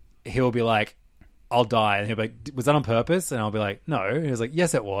Game, he'll be like, I'll die, and he'll be like, was that on purpose? And I'll be like, no. And he was like,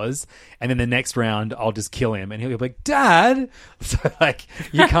 yes, it was. And then the next round, I'll just kill him, and he'll be like, Dad. So like,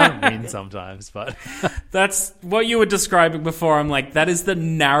 you can't win sometimes, but that's what you were describing before. I'm like, that is the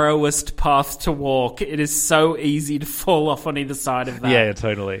narrowest path to walk. It is so easy to fall off on either side of that. Yeah,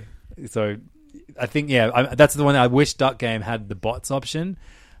 totally. So I think that's the one I wish Duck Game had the bots option.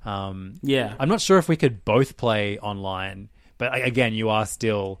 Yeah, I'm not sure if we could both play online, but again, you are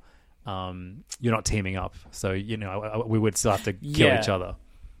still. You're not teaming up, so we would still have to kill each other.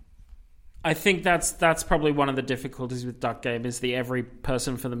 I think that's probably one of the difficulties with Duck Game is the every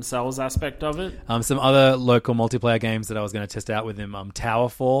person for themselves aspect of it. Some other local multiplayer games that I was going to test out with him,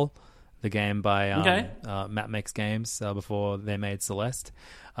 Towerfall, the game by Matt Makes Games before they made Celeste,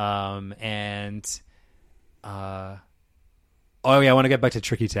 I want to get back to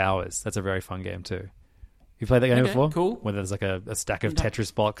Tricky Towers. That's a very fun game too. You played that game before? Cool. Where there's like a stack of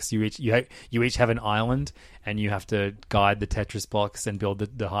Tetris blocks. You each have an island, and you have to guide the Tetris blocks and build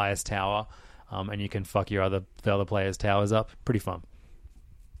the highest tower. And you can fuck the other players' towers up. Pretty fun.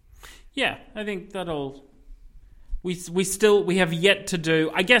 Yeah, I think that'll. We have yet to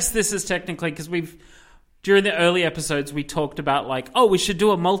do. I guess this is technically because during the early episodes we talked about like, oh, we should do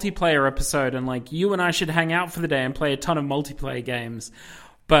a multiplayer episode, and like you and I should hang out for the day and play a ton of multiplayer games,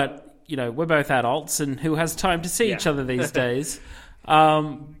 but. We're both adults, and who has time to see each other these days?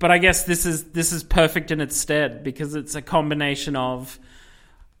 But I guess this is perfect in its stead because it's a combination of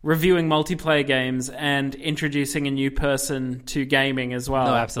reviewing multiplayer games and introducing a new person to gaming as well.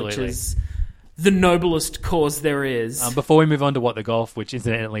 No, absolutely. Which is the noblest cause there is. Before we move on to What the Golf, which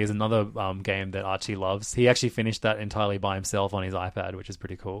incidentally is another game that Archie loves, he actually finished that entirely by himself on his iPad, which is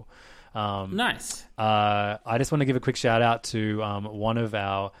pretty cool. Nice. I just want to give a quick shout out to one of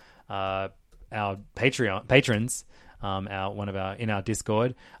our patrons, in our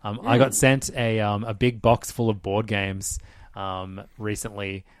Discord. I got sent a big box full of board games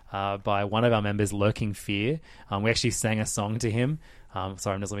recently by one of our members, Lurking Fear. We actually sang a song to him.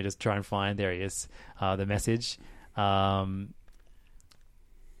 Sorry, let me just try and find. There he is. The message. Fuck.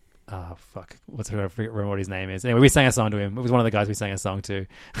 I remember what his name is. Anyway, we sang a song to him. It was one of the guys we sang a song to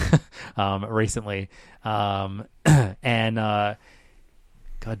recently.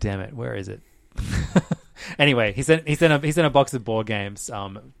 God damn it, where is it? Anyway, he sent a box of board games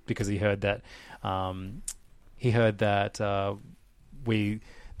because he heard that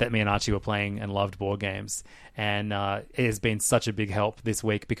that me and Archie were playing and loved board games. And it has been such a big help this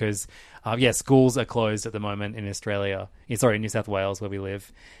week because, schools are closed at the moment in Australia. In New South Wales, where we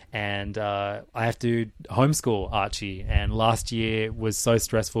live. And I have to homeschool Archie. And last year was so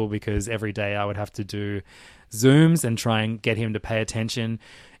stressful because every day I would have to do Zooms and try and get him to pay attention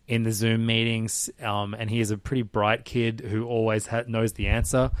in the Zoom meetings. And he is a pretty bright kid who always knows the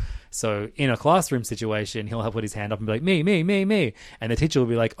answer. So in a classroom situation, he'll put his hand up and be like, me. And the teacher will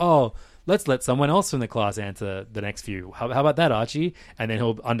be like, oh, let's let someone else from the class answer the next few. How about that, Archie? And then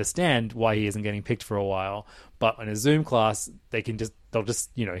he'll understand why he isn't getting picked for a while. But in a Zoom class, they'll just,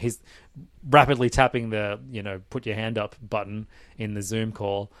 he's rapidly tapping the, put your hand up button in the Zoom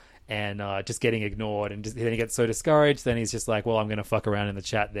call and just getting ignored. And then he gets so discouraged. Then he's just like, well, I'm going to fuck around in the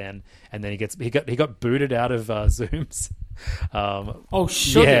chat then. And then he got booted out of Zooms.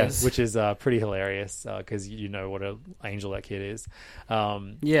 Yeah, which is pretty hilarious because you know what an angel that kid is.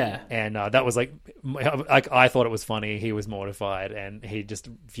 And that was like I thought it was funny. He was mortified, and he just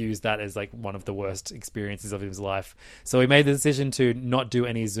views that as like one of the worst experiences of his life. So he made the decision to not do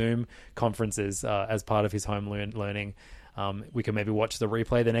any Zoom conferences as part of his home learning. We can maybe watch the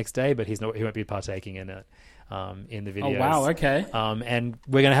replay the next day, but he won't be partaking in it in the videos. Oh wow, okay. And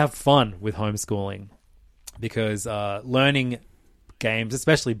we're going to have fun with homeschooling. Because learning games,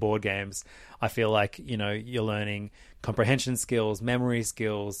 especially board games, I feel like, you're learning comprehension skills, memory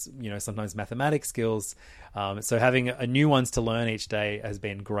skills, sometimes mathematics skills. So having new ones to learn each day has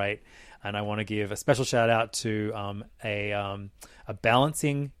been great. And I want to give a special shout out to a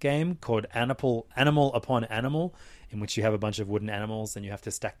balancing game called Animal Upon Animal, in which you have a bunch of wooden animals and you have to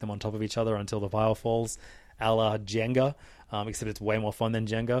stack them on top of each other until the pile falls, a la Jenga, except it's way more fun than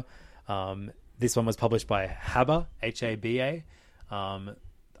Jenga. This one was published by Haba, H-A-B-A.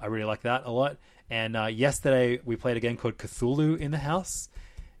 I really like that a lot. And yesterday we played a game called Cthulhu in the House.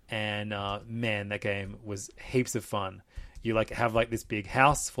 And man, that game was heaps of fun. You have this big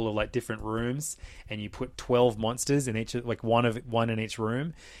house full of different rooms, and you put 12 monsters in each, one in each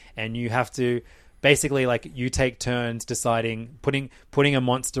room, and you have to basically you take turns deciding putting a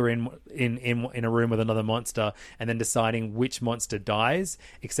monster in a room with another monster, and then deciding which monster dies.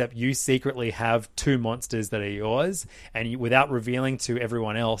 Except you secretly have 2 monsters that are yours, and without revealing to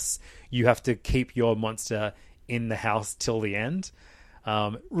everyone else, you have to keep your monster in the house till the end.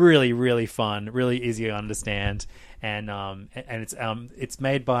 Really, really fun, really easy to understand, and it's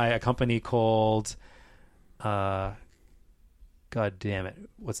made by a company called God damn it,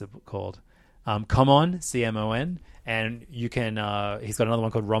 what's it called? Common, CMON, and you can. He's got another one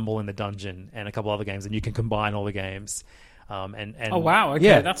called Rumble in the Dungeon, and a couple other games, and you can combine all the games. And oh wow, okay,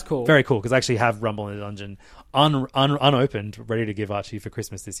 yeah, that's cool, very cool. Because I actually have Rumble in the Dungeon unopened, ready to give Archie for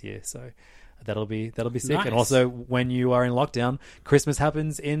Christmas this year. So that'll be sick. Nice. And also, when you are in lockdown, Christmas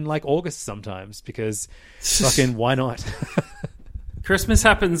happens in August sometimes because fucking why not? Christmas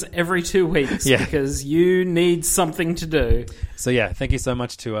happens every 2 weeks because you need something to do. So yeah, thank you so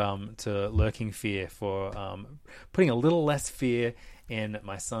much to Lurking Fear for putting a little less fear in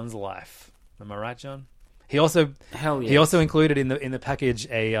my son's life. Am I right, John? He also included in the package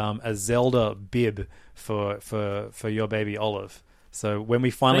a Zelda bib for your baby Olive. So when we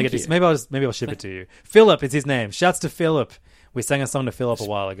finally get this, maybe I'll ship it to you. Philip is his name. Shouts to Philip. We sang a song to Philip a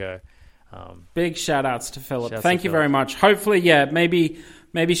while ago. Big shout outs to Philip. Thank you very much. Hopefully,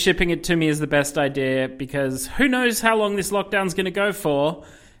 maybe shipping it to me is the best idea, because who knows how long this lockdown's going to go for,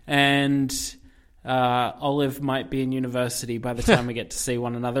 and Olive might be in university by the time we get to see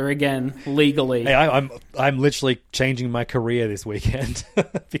one another again legally. Hey, I'm literally changing my career this weekend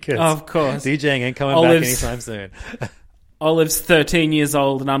because of course DJing ain't coming back anytime soon. Olive's 13 years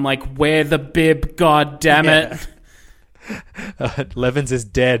old, and I'm like, wear the bib, god damn it. Levins is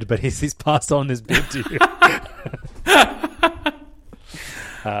dead, but he's passed on this bib to you.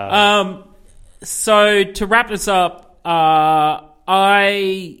 So to wrap this up,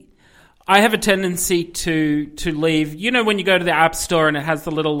 I have a tendency to leave. You know, when you go to the App Store and it has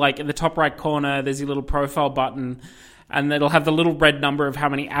the little, in the top right corner, there's your little profile button, and it'll have the little red number of how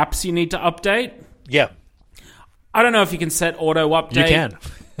many apps you need to update. Yeah. I don't know if you can set auto update. You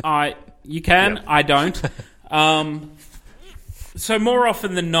can. You can. Yeah. I don't. So more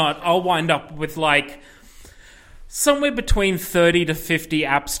often than not, I'll wind up with somewhere between 30 to 50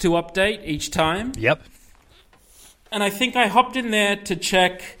 apps to update each time. Yep. And I think I hopped in there to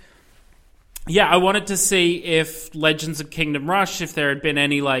check. Yeah, I wanted to see if Legends of Kingdom Rush, if there had been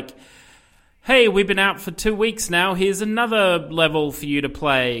any hey, we've been out for 2 weeks now, here's another level for you to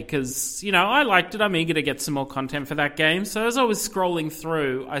play. Because, I liked it. I'm eager to get some more content for that game. So as I was scrolling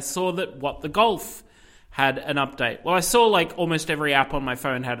through, I saw that What the Golf had an update. Well, I saw like almost every app on my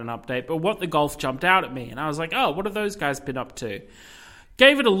phone had an update, but What the Golf jumped out at me, and I was like, oh, what have those guys been up to?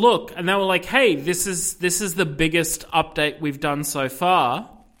 Gave it a look, and they were like, hey, this is the biggest update we've done so far.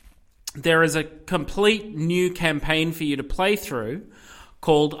 There is a complete new campaign for you to play through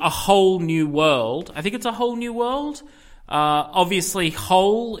called A Whole New World. I think it's A Whole New World. Obviously,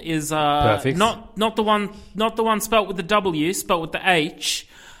 whole is not the one spelt with the W, spelt with the H.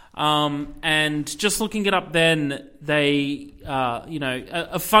 And just looking it up, then they,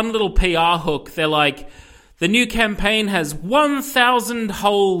 a fun little PR hook. They're like, the new campaign has 1,000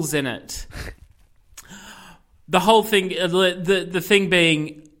 holes in it. The whole thing, the thing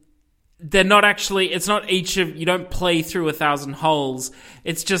being, they're not actually. It's not each of you don't play through 1,000 holes.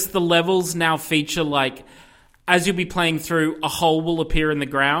 It's just the levels now feature like, as you'll be playing through, a hole will appear in the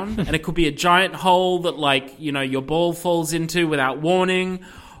ground, and it could be a giant hole that like your ball falls into without warning.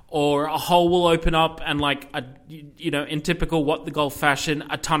 Or a hole will open up and, like, in typical What the Golf fashion,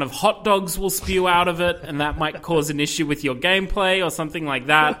 a ton of hot dogs will spew out of it, and that might cause an issue with your gameplay or something like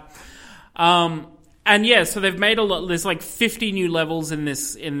that. And yeah, so they've made a lot. There's like 50 new levels in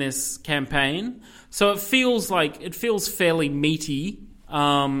this campaign, so it feels fairly meaty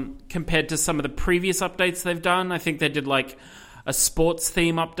compared to some of the previous updates they've done. I think they did like a sports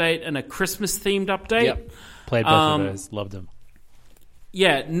theme update and a Christmas themed update. Yep, played both of those, loved them.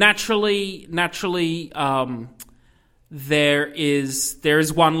 Yeah, naturally, there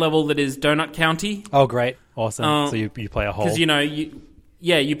is one level that is Donut County. Oh, great. Awesome. So you play a hole. Because,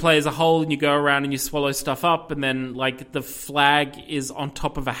 you play as a hole and you go around and you swallow stuff up, and then, like, the flag is on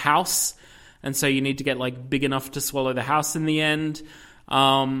top of a house, and so you need to get, like, big enough to swallow the house in the end.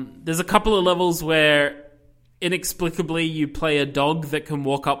 There's a couple of levels where, inexplicably, you play a dog that can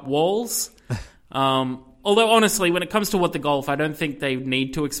walk up walls. Although, honestly, when it comes to What the Golf, I don't think they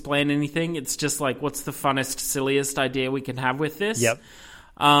need to explain anything. It's just like, what's the funnest, silliest idea we can have with this? Yep.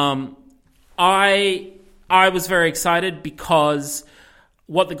 I was very excited because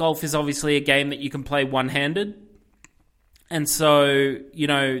What the Golf is obviously a game that you can play one-handed. And so,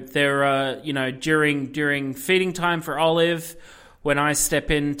 during feeding time for Olive, when I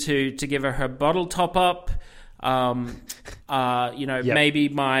step in to give her bottle top-up, Yep. maybe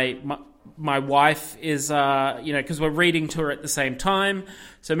my wife is, because we're reading to her at the same time.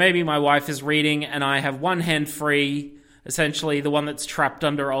 So maybe my wife is reading and I have one hand free, essentially the one that's trapped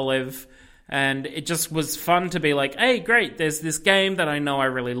under Olive. And it just was fun to be like, hey, great, there's this game that I know I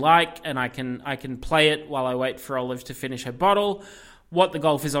really like, and I can play it while I wait for Olive to finish her bottle. What the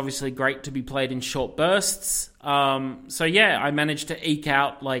Golf is obviously great to be played in short bursts. So yeah, I managed to eke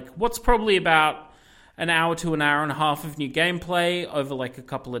out like what's probably about an hour to an hour and a half of new gameplay over like a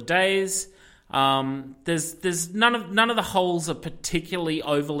couple of days. There's none of the holes are particularly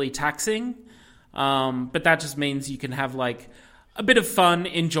overly taxing, but that just means you can have like a bit of fun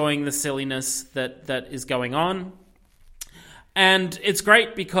enjoying the silliness that is going on. And it's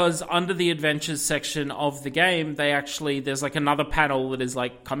great because under the adventures section of the game, there's like another panel that is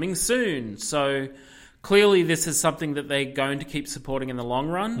like coming soon. So clearly this is something that they're going to keep supporting in the long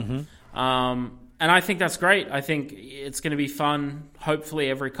run. Mm-hmm. And I think that's great. I think it's going to be fun, hopefully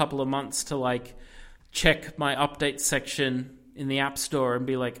every couple of months, to like check my update section in the App Store and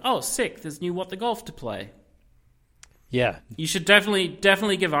be like, oh, sick, there's new What the Golf to play. Yeah. You should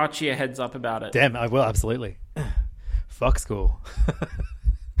definitely give Archie a heads up about it. Damn, I will, absolutely. Fuck school.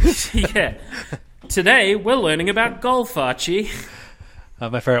 Yeah. Today, we're learning about golf, Archie.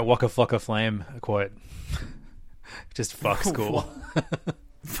 My favorite Waka Flocka Flame quote. Just fuck school.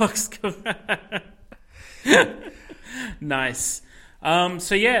 Fuck school. Nice.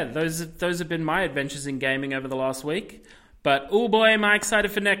 So yeah, those have been my adventures in gaming over the last week. But oh boy, am I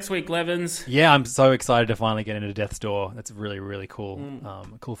excited for next week, Levins. Yeah, I'm so excited to finally get into Death's Door. That's really, really cool.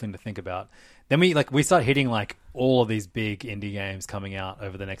 Cool thing to think about. Then we start hitting like all of these big indie games coming out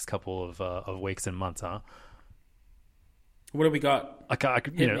over the next couple of weeks and months, huh? What do we got? I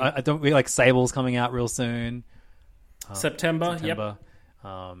don't. We like Sable's coming out real soon. September. Yep.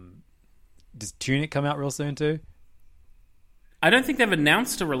 Does Tunic come out real soon too? I don't think they've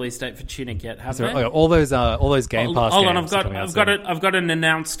announced a release date for Tunic yet, have they? All those Game Pass. Hold on, games I've got an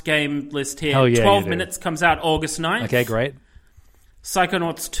announced game list here. Hell yeah, 12 Minutes comes out August 9th. Okay, great.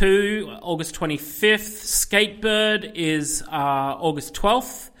 Psychonauts 2, August 25th. Skatebird is August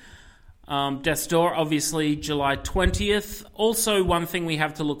 12th. Death's Door, obviously, July 20th. Also, one thing we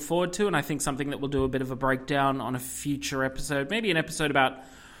have to look forward to, and I think something that we'll do a bit of a breakdown on a future episode, maybe an episode about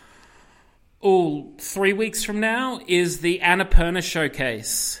 3 weeks from now, is the Annapurna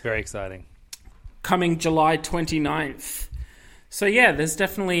Showcase. Very exciting. Coming July 29th. So yeah, there's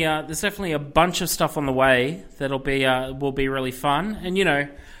definitely a bunch of stuff on the way that'll be will be really fun. And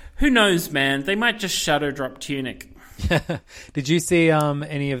who knows, man? They might just shadow drop Tunic. Did you see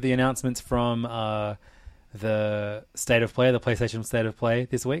any of the announcements from the State of Play, the PlayStation State of Play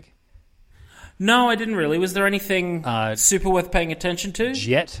this week? No, I didn't really. Was there anything super worth paying attention to?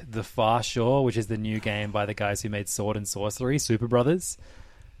 Jet the Far Shore, which is the new game by the guys who made Sword and Sorcery, Super Brothers.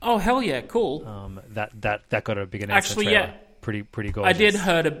 Oh, hell yeah, cool. That got a big announcement. Actually, yeah. Pretty gorgeous. I did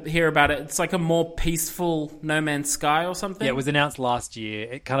hear about it. It's like a more peaceful No Man's Sky or something. Yeah, it was announced last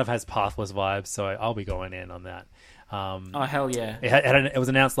year. It kind of has Pathless vibes, so I'll be going in on that. Oh, hell yeah. It was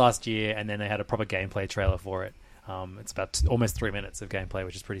announced last year, and then they had a proper gameplay trailer for it. It's about almost 3 minutes of gameplay,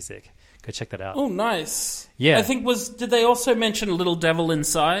 which is pretty sick. Go check that out. Oh, nice. Yeah. I think did they also mention Little Devil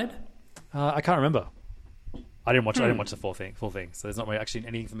Inside? I can't remember. I didn't watch the full thing. So there's not really actually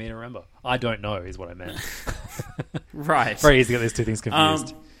anything for me to remember. I don't know is what I meant. Right. Very easy to get these two things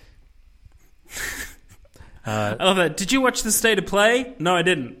confused. I love that. Did you watch the State of Play? No, I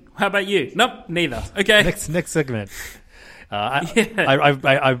didn't. How about you? Nope, neither. Okay. Next segment.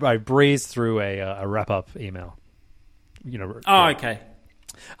 I breezed through a wrap-up email. Okay.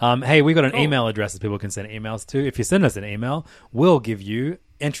 Hey, we got an email address that people can send emails to. If you send us an email, we'll give you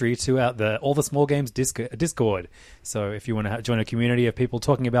entry to all the small games Discord. So if you want to join a community of people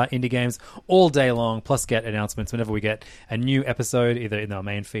talking about indie games all day long, plus get announcements whenever we get a new episode, either in our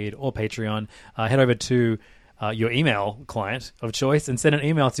main feed or Patreon, head over to your email client of choice and send an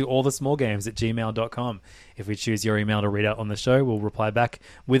email to allthesmallgames@gmail.com. If we choose your email to read out on the show, we'll reply back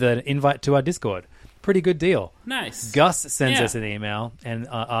with an invite to our Discord. Pretty good deal. Nice. Gus sends us an email and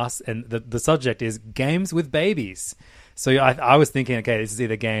asks, and the subject is games with babies. So I was thinking, okay, this is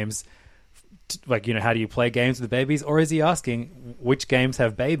either games, how do you play games with babies, or is he asking which games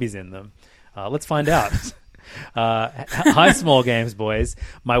have babies in them? Let's find out. Hi, small games boys.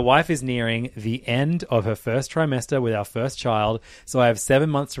 My wife is nearing the end of her first trimester with our first child, so I have 7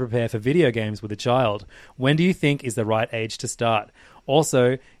 months to prepare for video games with a child. When do you think is the right age to start?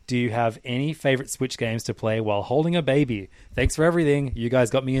 Also, do you have any favorite Switch games to play while holding a baby? Thanks for everything. You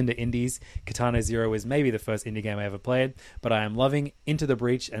guys got me into indies. Katana Zero is maybe the first indie game I ever played, but I am loving Into the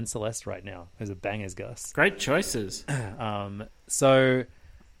Breach and Celeste right now. Those are bangers, Gus. Great choices. So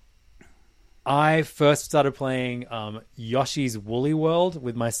I first started playing Yoshi's Woolly World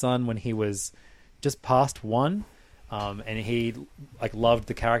with my son when he was just past 1, and he loved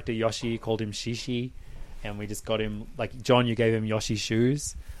the character Yoshi, called him Shishi. And we just got him, John, you gave him Yoshi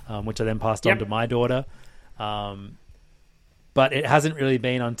shoes, which I then passed on to my daughter. But it hasn't really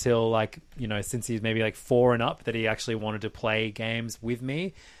been until, since he's maybe 4 and up that he actually wanted to play games with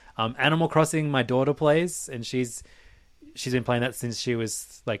me. Animal Crossing, my daughter plays, and she's been playing that since she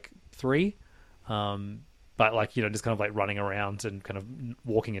was, 3. But, just kind of, running around and kind of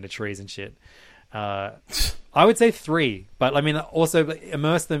walking into trees and shit. I would say 3. But, also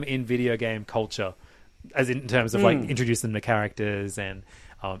immerse them in video game culture. As in terms of introduce them to characters and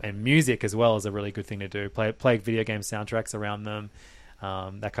music as well is a really good thing to do. Play video game soundtracks around them,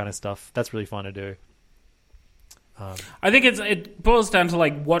 that kind of stuff. That's really fun to do. I think it boils down to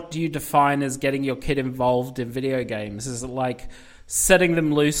what do you define as getting your kid involved in video games? Is it setting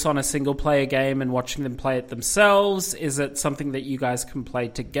them loose on a single player game and watching them play it themselves? Is it something that you guys can play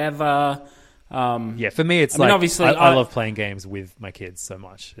together? Yeah, for me, it's obviously I love playing games with my kids so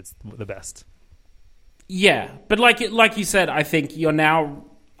much. It's the best. Yeah, but like you said, I think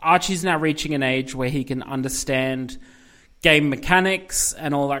Archie's now reaching an age where he can understand game mechanics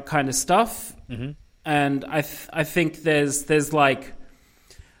and all that kind of stuff. Mm-hmm. And I think there's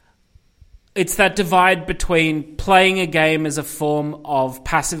it's that divide between playing a game as a form of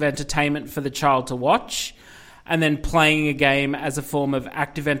passive entertainment for the child to watch, and then playing a game as a form of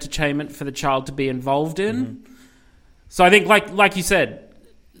active entertainment for the child to be involved in. Mm-hmm. So I think, like you said,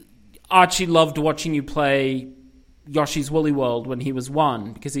 Archie loved watching you play Yoshi's Woolly World when he was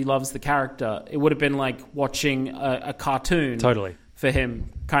 1 because he loves the character. It would have been like watching a cartoon for him,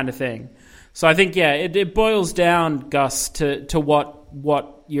 kind of thing. So I think, it boils down, Gus, to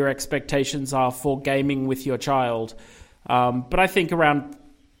what your expectations are for gaming with your child. But I think around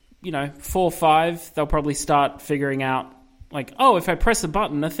 4 or 5, they'll probably start figuring out if I press a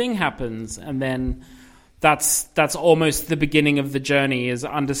button, a thing happens, and then that's almost the beginning of the journey, is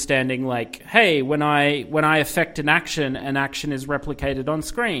understanding hey, when I affect an action is replicated on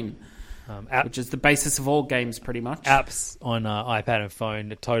screen, which is the basis of all games pretty much. Apps on iPad and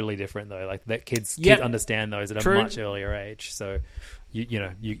phone are totally different though. That kids understand those at a much earlier age. So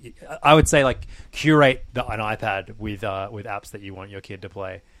I would say curate an iPad with apps that you want your kid to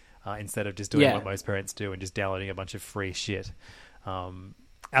play. instead of just doing what most parents do and just downloading a bunch of free shit.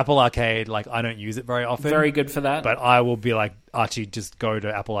 Apple Arcade, like, I don't use it very often. Very good for that. But I will be like, Archie, just go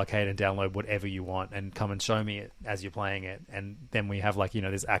to Apple Arcade and download whatever you want and come and show me it as you're playing it. And then we have, like,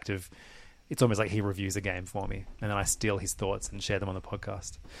 this active... It's almost like he reviews a game for me. And then I steal his thoughts and share them on the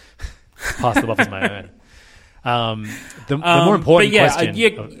podcast. Pass them off as my own. The more important question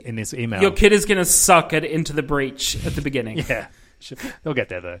in this email... Your kid is going to suck at Into the Breach at the beginning. Yeah. They'll get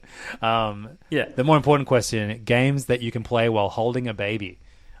there, though. The more important question, games that you can play while holding a baby.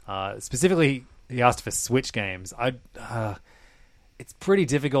 Specifically, he asked for Switch games. It's pretty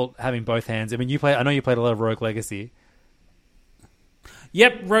difficult having both hands. I mean, I know you played a lot of Rogue Legacy.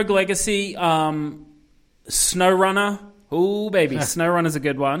 Yep, Rogue Legacy, SnowRunner. Ooh, baby, SnowRunner's a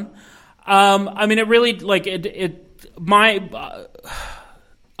good one. I mean, it really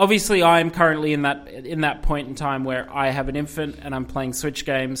obviously, I am currently in that point in time where I have an infant and I'm playing Switch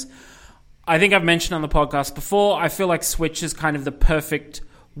games. I think I've mentioned on the podcast before, I feel like Switch is kind of the perfect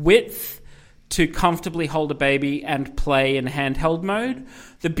width to comfortably hold a baby and play in handheld mode.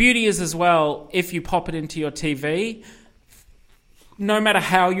 The beauty is as well, if you pop it into your TV, no matter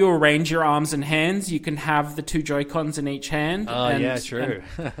how you arrange your arms and hands, you can have the two Joy-Cons in each hand. True.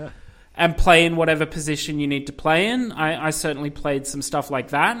 And play in whatever position you need to play in. I certainly played some stuff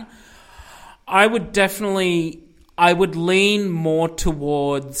like that. I would lean more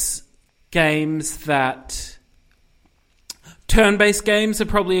towards games that... Turn-based games are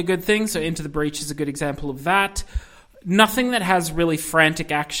probably a good thing, so Into the Breach is a good example of that. Nothing that has really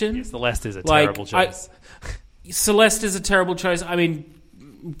frantic action. Yes, Celeste is a terrible choice. Celeste is a terrible choice. I mean,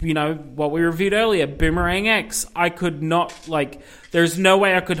 what we reviewed earlier, Boomerang X. I could not, there's no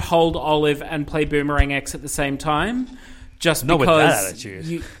way I could hold Olive and play Boomerang X at the same time. Just not because... with that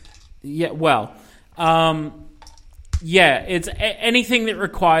attitude. It's anything that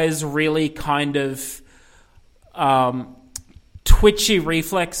requires really kind of... twitchy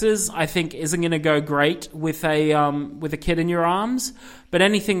reflexes, I think, isn't going to go great with a kid in your arms. But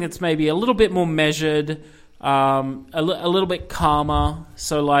anything that's maybe a little bit more measured, a little bit calmer.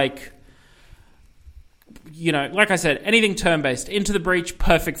 So, like I said, anything turn-based. Into the Breach,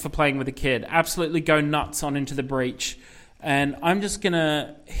 perfect for playing with a kid. Absolutely go nuts on Into the Breach. And I'm just going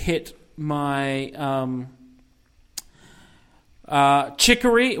to hit my...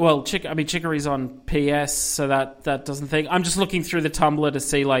 Chicory, Chicory's on PS, so that doesn't think. I'm just looking through the Tumblr to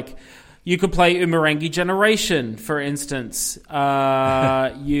see, you could play Umurangi Generation, for instance.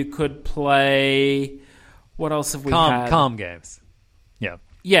 You could play... What else have we had? Calm games. Yeah.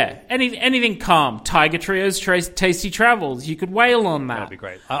 Yeah, anything calm. Tiger Trio's Tasty Travels. You could wail on that. That'd be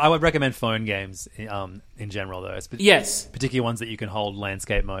great. I would recommend phone games in general, though. Yes. Particularly ones that you can hold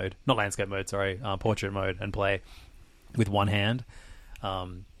portrait mode and play with one hand.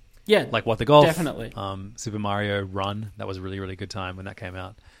 Like What the Golf. Definitely. Super Mario Run. That was a really, really good time when that came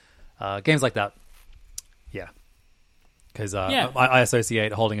out. Games like that. Yeah. Because I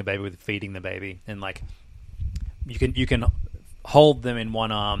associate holding a baby with feeding the baby. And, you can hold them in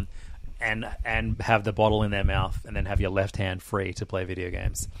one arm and have the bottle in their mouth and then have your left hand free to play video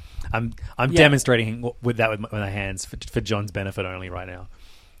games. I'm demonstrating with my hands for John's benefit only right now.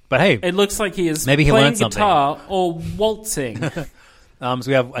 But hey, it looks like he is maybe playing learned something. guitar or waltzing. So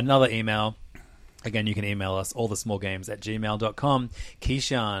we have another email. Again, you can email us allthesmallgames@gmail.com.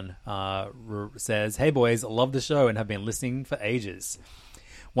 Keishan says, "Hey boys, love the show and have been listening for ages.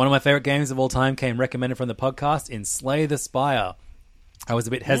 One of my favorite games of all time came recommended from the podcast in Slay the Spire. I was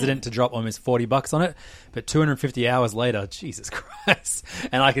a bit hesitant to drop almost $40 on it, but 250 hours later, Jesus Christ,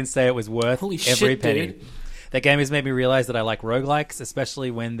 and I can say it was worth every penny. Dude. That game has made me realize that I like roguelikes,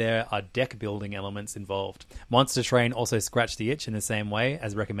 especially when there are deck building elements involved. Monster Train also scratched the itch in the same way,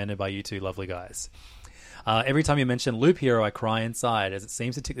 as recommended by you two lovely guys. Every time you mention Loop Hero, I cry inside, as it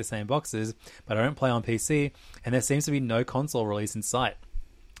seems to tick the same boxes, but I don't play on PC, and there seems to be no console release in sight.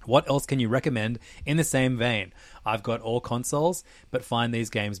 What else can you recommend in the same vein? I've got all consoles, but find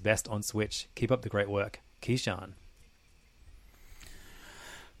these games best on Switch. Keep up the great work. Keishan."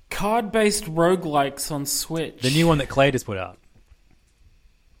 Card-based roguelikes on Switch. The new one that Clade has put out.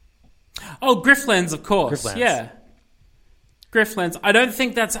 Oh, Griftlands, of course. Griftlands. Yeah. Griftlands. I don't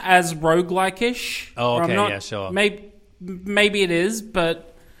think that's as roguelike-ish. Oh, okay, yeah, sure. Maybe it is,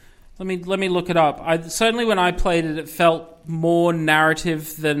 but let me look it up. Certainly when I played it, it felt more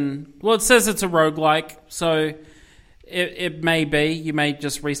narrative than... Well, it says it's a roguelike, so it may be. You may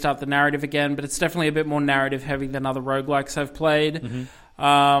just restart the narrative again, but it's definitely a bit more narrative-heavy than other roguelikes I've played.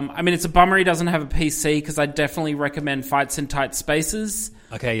 Mm-hmm. It's a bummer he doesn't have a PC, because I definitely recommend Fights in Tight Spaces.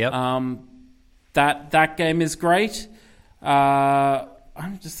 Okay, yep. That game is great.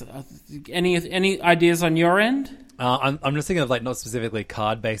 I'm Just any ideas on your end? I'm just thinking of like not specifically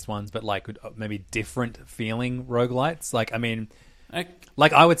card-based ones, but like maybe different feeling roguelites. Like, I mean,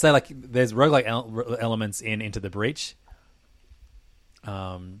 like I would say like there's roguelike elements in Into the Breach.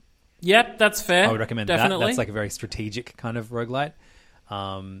 Yep, that's fair. I would recommend definitely. that. That's like a very strategic kind of roguelite.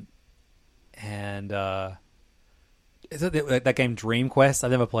 Is it that game Dream Quest? I've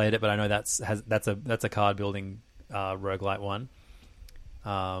never played it, but I know that's a card building roguelite one.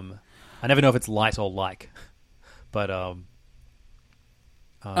 I never know if it's light or like, but it's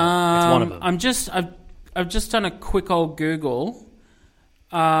one of them. I've just done a quick old Google.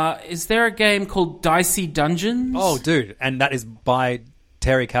 Is there a game called Dicey Dungeons? Oh, dude, and that is by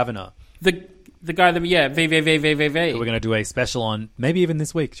Terry Kavanagh. The guy that, VVVVVV. We're going to do a special on, maybe even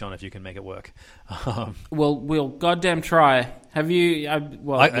this week, John, if you can make it work. We'll goddamn try. Have you?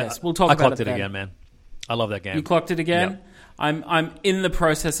 Yes, we'll talk about it. I clocked it then. again, man. I love that game. You clocked it again? Yep. I'm in the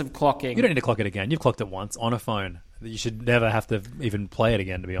process of clocking. You don't need to clock it again. You've clocked it once on a phone. You should never have to even play it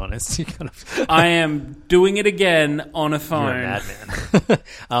again, to be honest. I am doing it again on a phone. You're a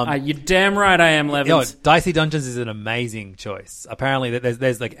madman. You're damn right I am, Levins. Dicey Dungeons is an amazing choice. Apparently,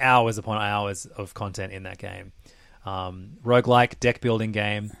 there's like hours upon hours of content in that game. Roguelike, deck building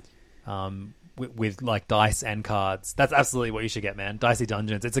game with like dice and cards. That's absolutely what you should get, man. Dicey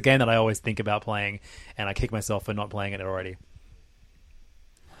Dungeons. It's a game that I always think about playing, and I kick myself for not playing it already.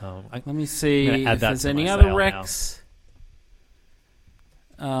 Let me see if there's any other recs.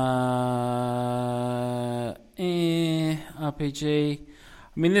 RPG.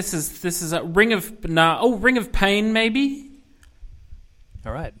 I mean, this is a Ring of Pain, maybe.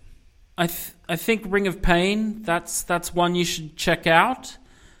 All right. I think Ring of Pain. That's one you should check out.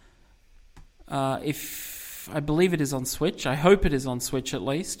 If I believe it is on Switch. I hope it is on Switch at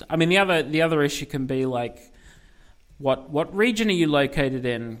least. I mean, the other issue can be like, what region are you located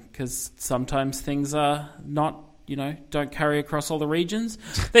in? Because sometimes things are not, don't carry across all the regions.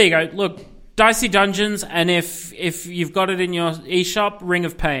 There you go. Look, Dicey Dungeons, and if you've got it in your eShop, Ring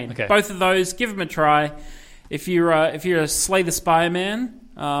of Pain. Okay. Both of those, give them a try. If you're a Slay the Spire man,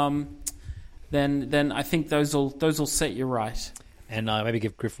 then I think those will set you right. And maybe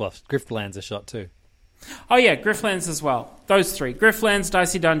give Griftlands a shot too. Oh yeah, Griftlands as well. Those three: Griftlands,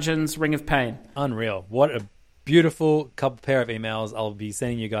 Dicey Dungeons, Ring of Pain. Unreal. What a beautiful pair of emails. I'll be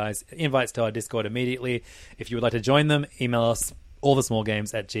sending you guys invites to our Discord immediately. If you would like to join them, email us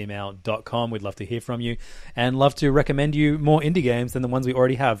allthesmallgames@gmail.com. We'd love to hear from you and love to recommend you more indie games than the ones we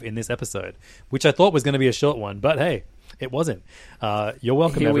already have in this episode, which I thought was going to be a short one, but hey, it wasn't. You're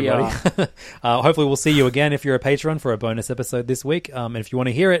welcome, everybody. Hopefully we'll see you again if you're a patron for a bonus episode this week. And if you want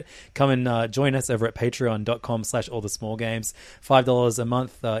to hear it, come and join us over at patreon.com/allthesmallgames. $5 a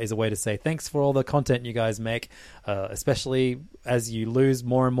month is a way to say thanks for all the content you guys make, especially as you lose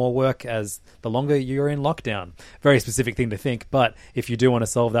more and more work as the longer you're in lockdown. Very specific thing to think, but if you do want to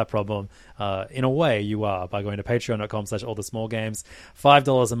solve that problem, in a way you are, by going to patreon.com/allthesmallgames.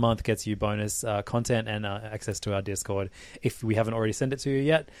 $5 a month gets you bonus content and access to our Discord if we haven't already sent it to you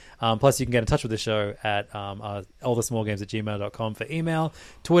yet. Plus you can get in touch with the show at allthesmallgames@gmail.com for email.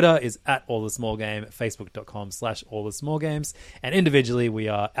 Twitter is @allthesmallgame, facebook.com/allthesmallgames, and individually we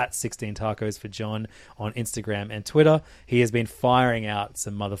are @16tacos for John on Instagram and Twitter. He has been firing out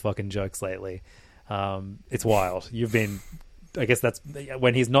some motherfucking jokes lately. It's wild. I guess that's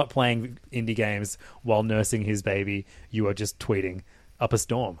when he's not playing indie games while nursing his baby, you are just tweeting up a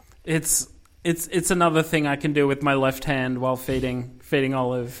storm. It's another thing I can do with my left hand while feeding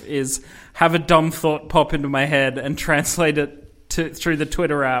Olive is have a dumb thought pop into my head and translate it through the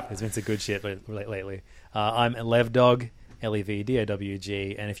Twitter app. There's been some good shit lately. I'm LevDog,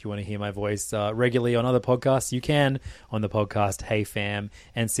 LEVDOWG, and if you want to hear my voice regularly on other podcasts, you can on the podcast Hey Fam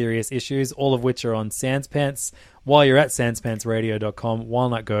and Serious Issues, all of which are on Sanspants. While you're at sanspantsradio.com, why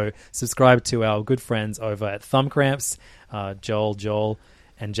not go subscribe to our good friends over at Thumbcramps, Joel,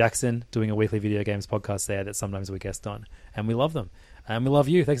 and Jackson, doing a weekly video games podcast there that sometimes we guest on. And we love them. And we love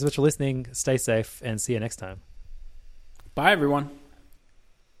you. Thanks so much for listening. Stay safe and see you next time. Bye, everyone.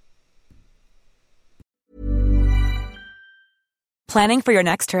 Planning for your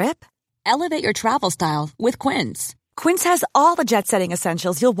next trip? Elevate your travel style with Quince. Quince has all the jet-setting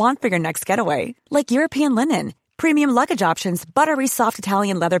essentials you'll want for your next getaway, like European linen, premium luggage options, buttery soft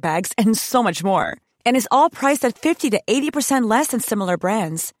Italian leather bags, and so much more. And is all priced at 50 to 80% less than similar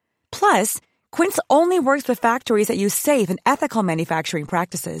brands. Plus, Quince only works with factories that use safe and ethical manufacturing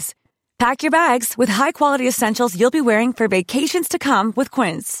practices. Pack your bags with high-quality essentials you'll be wearing for vacations to come with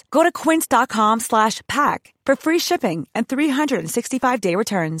Quince. Go to quince.com/pack for free shipping and 365-day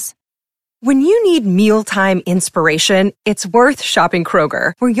returns. When you need mealtime inspiration, it's worth shopping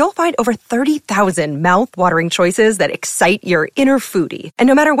Kroger, where you'll find over 30,000 mouth-watering choices that excite your inner foodie. And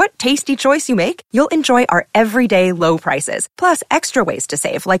no matter what tasty choice you make, you'll enjoy our everyday low prices, plus extra ways to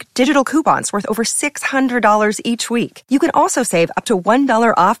save, like digital coupons worth over $600 each week. You can also save up to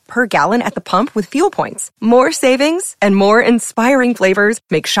 $1 off per gallon at the pump with fuel points. More savings and more inspiring flavors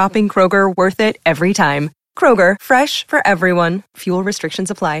make shopping Kroger worth it every time. Kroger, fresh for everyone. Fuel restrictions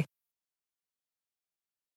apply.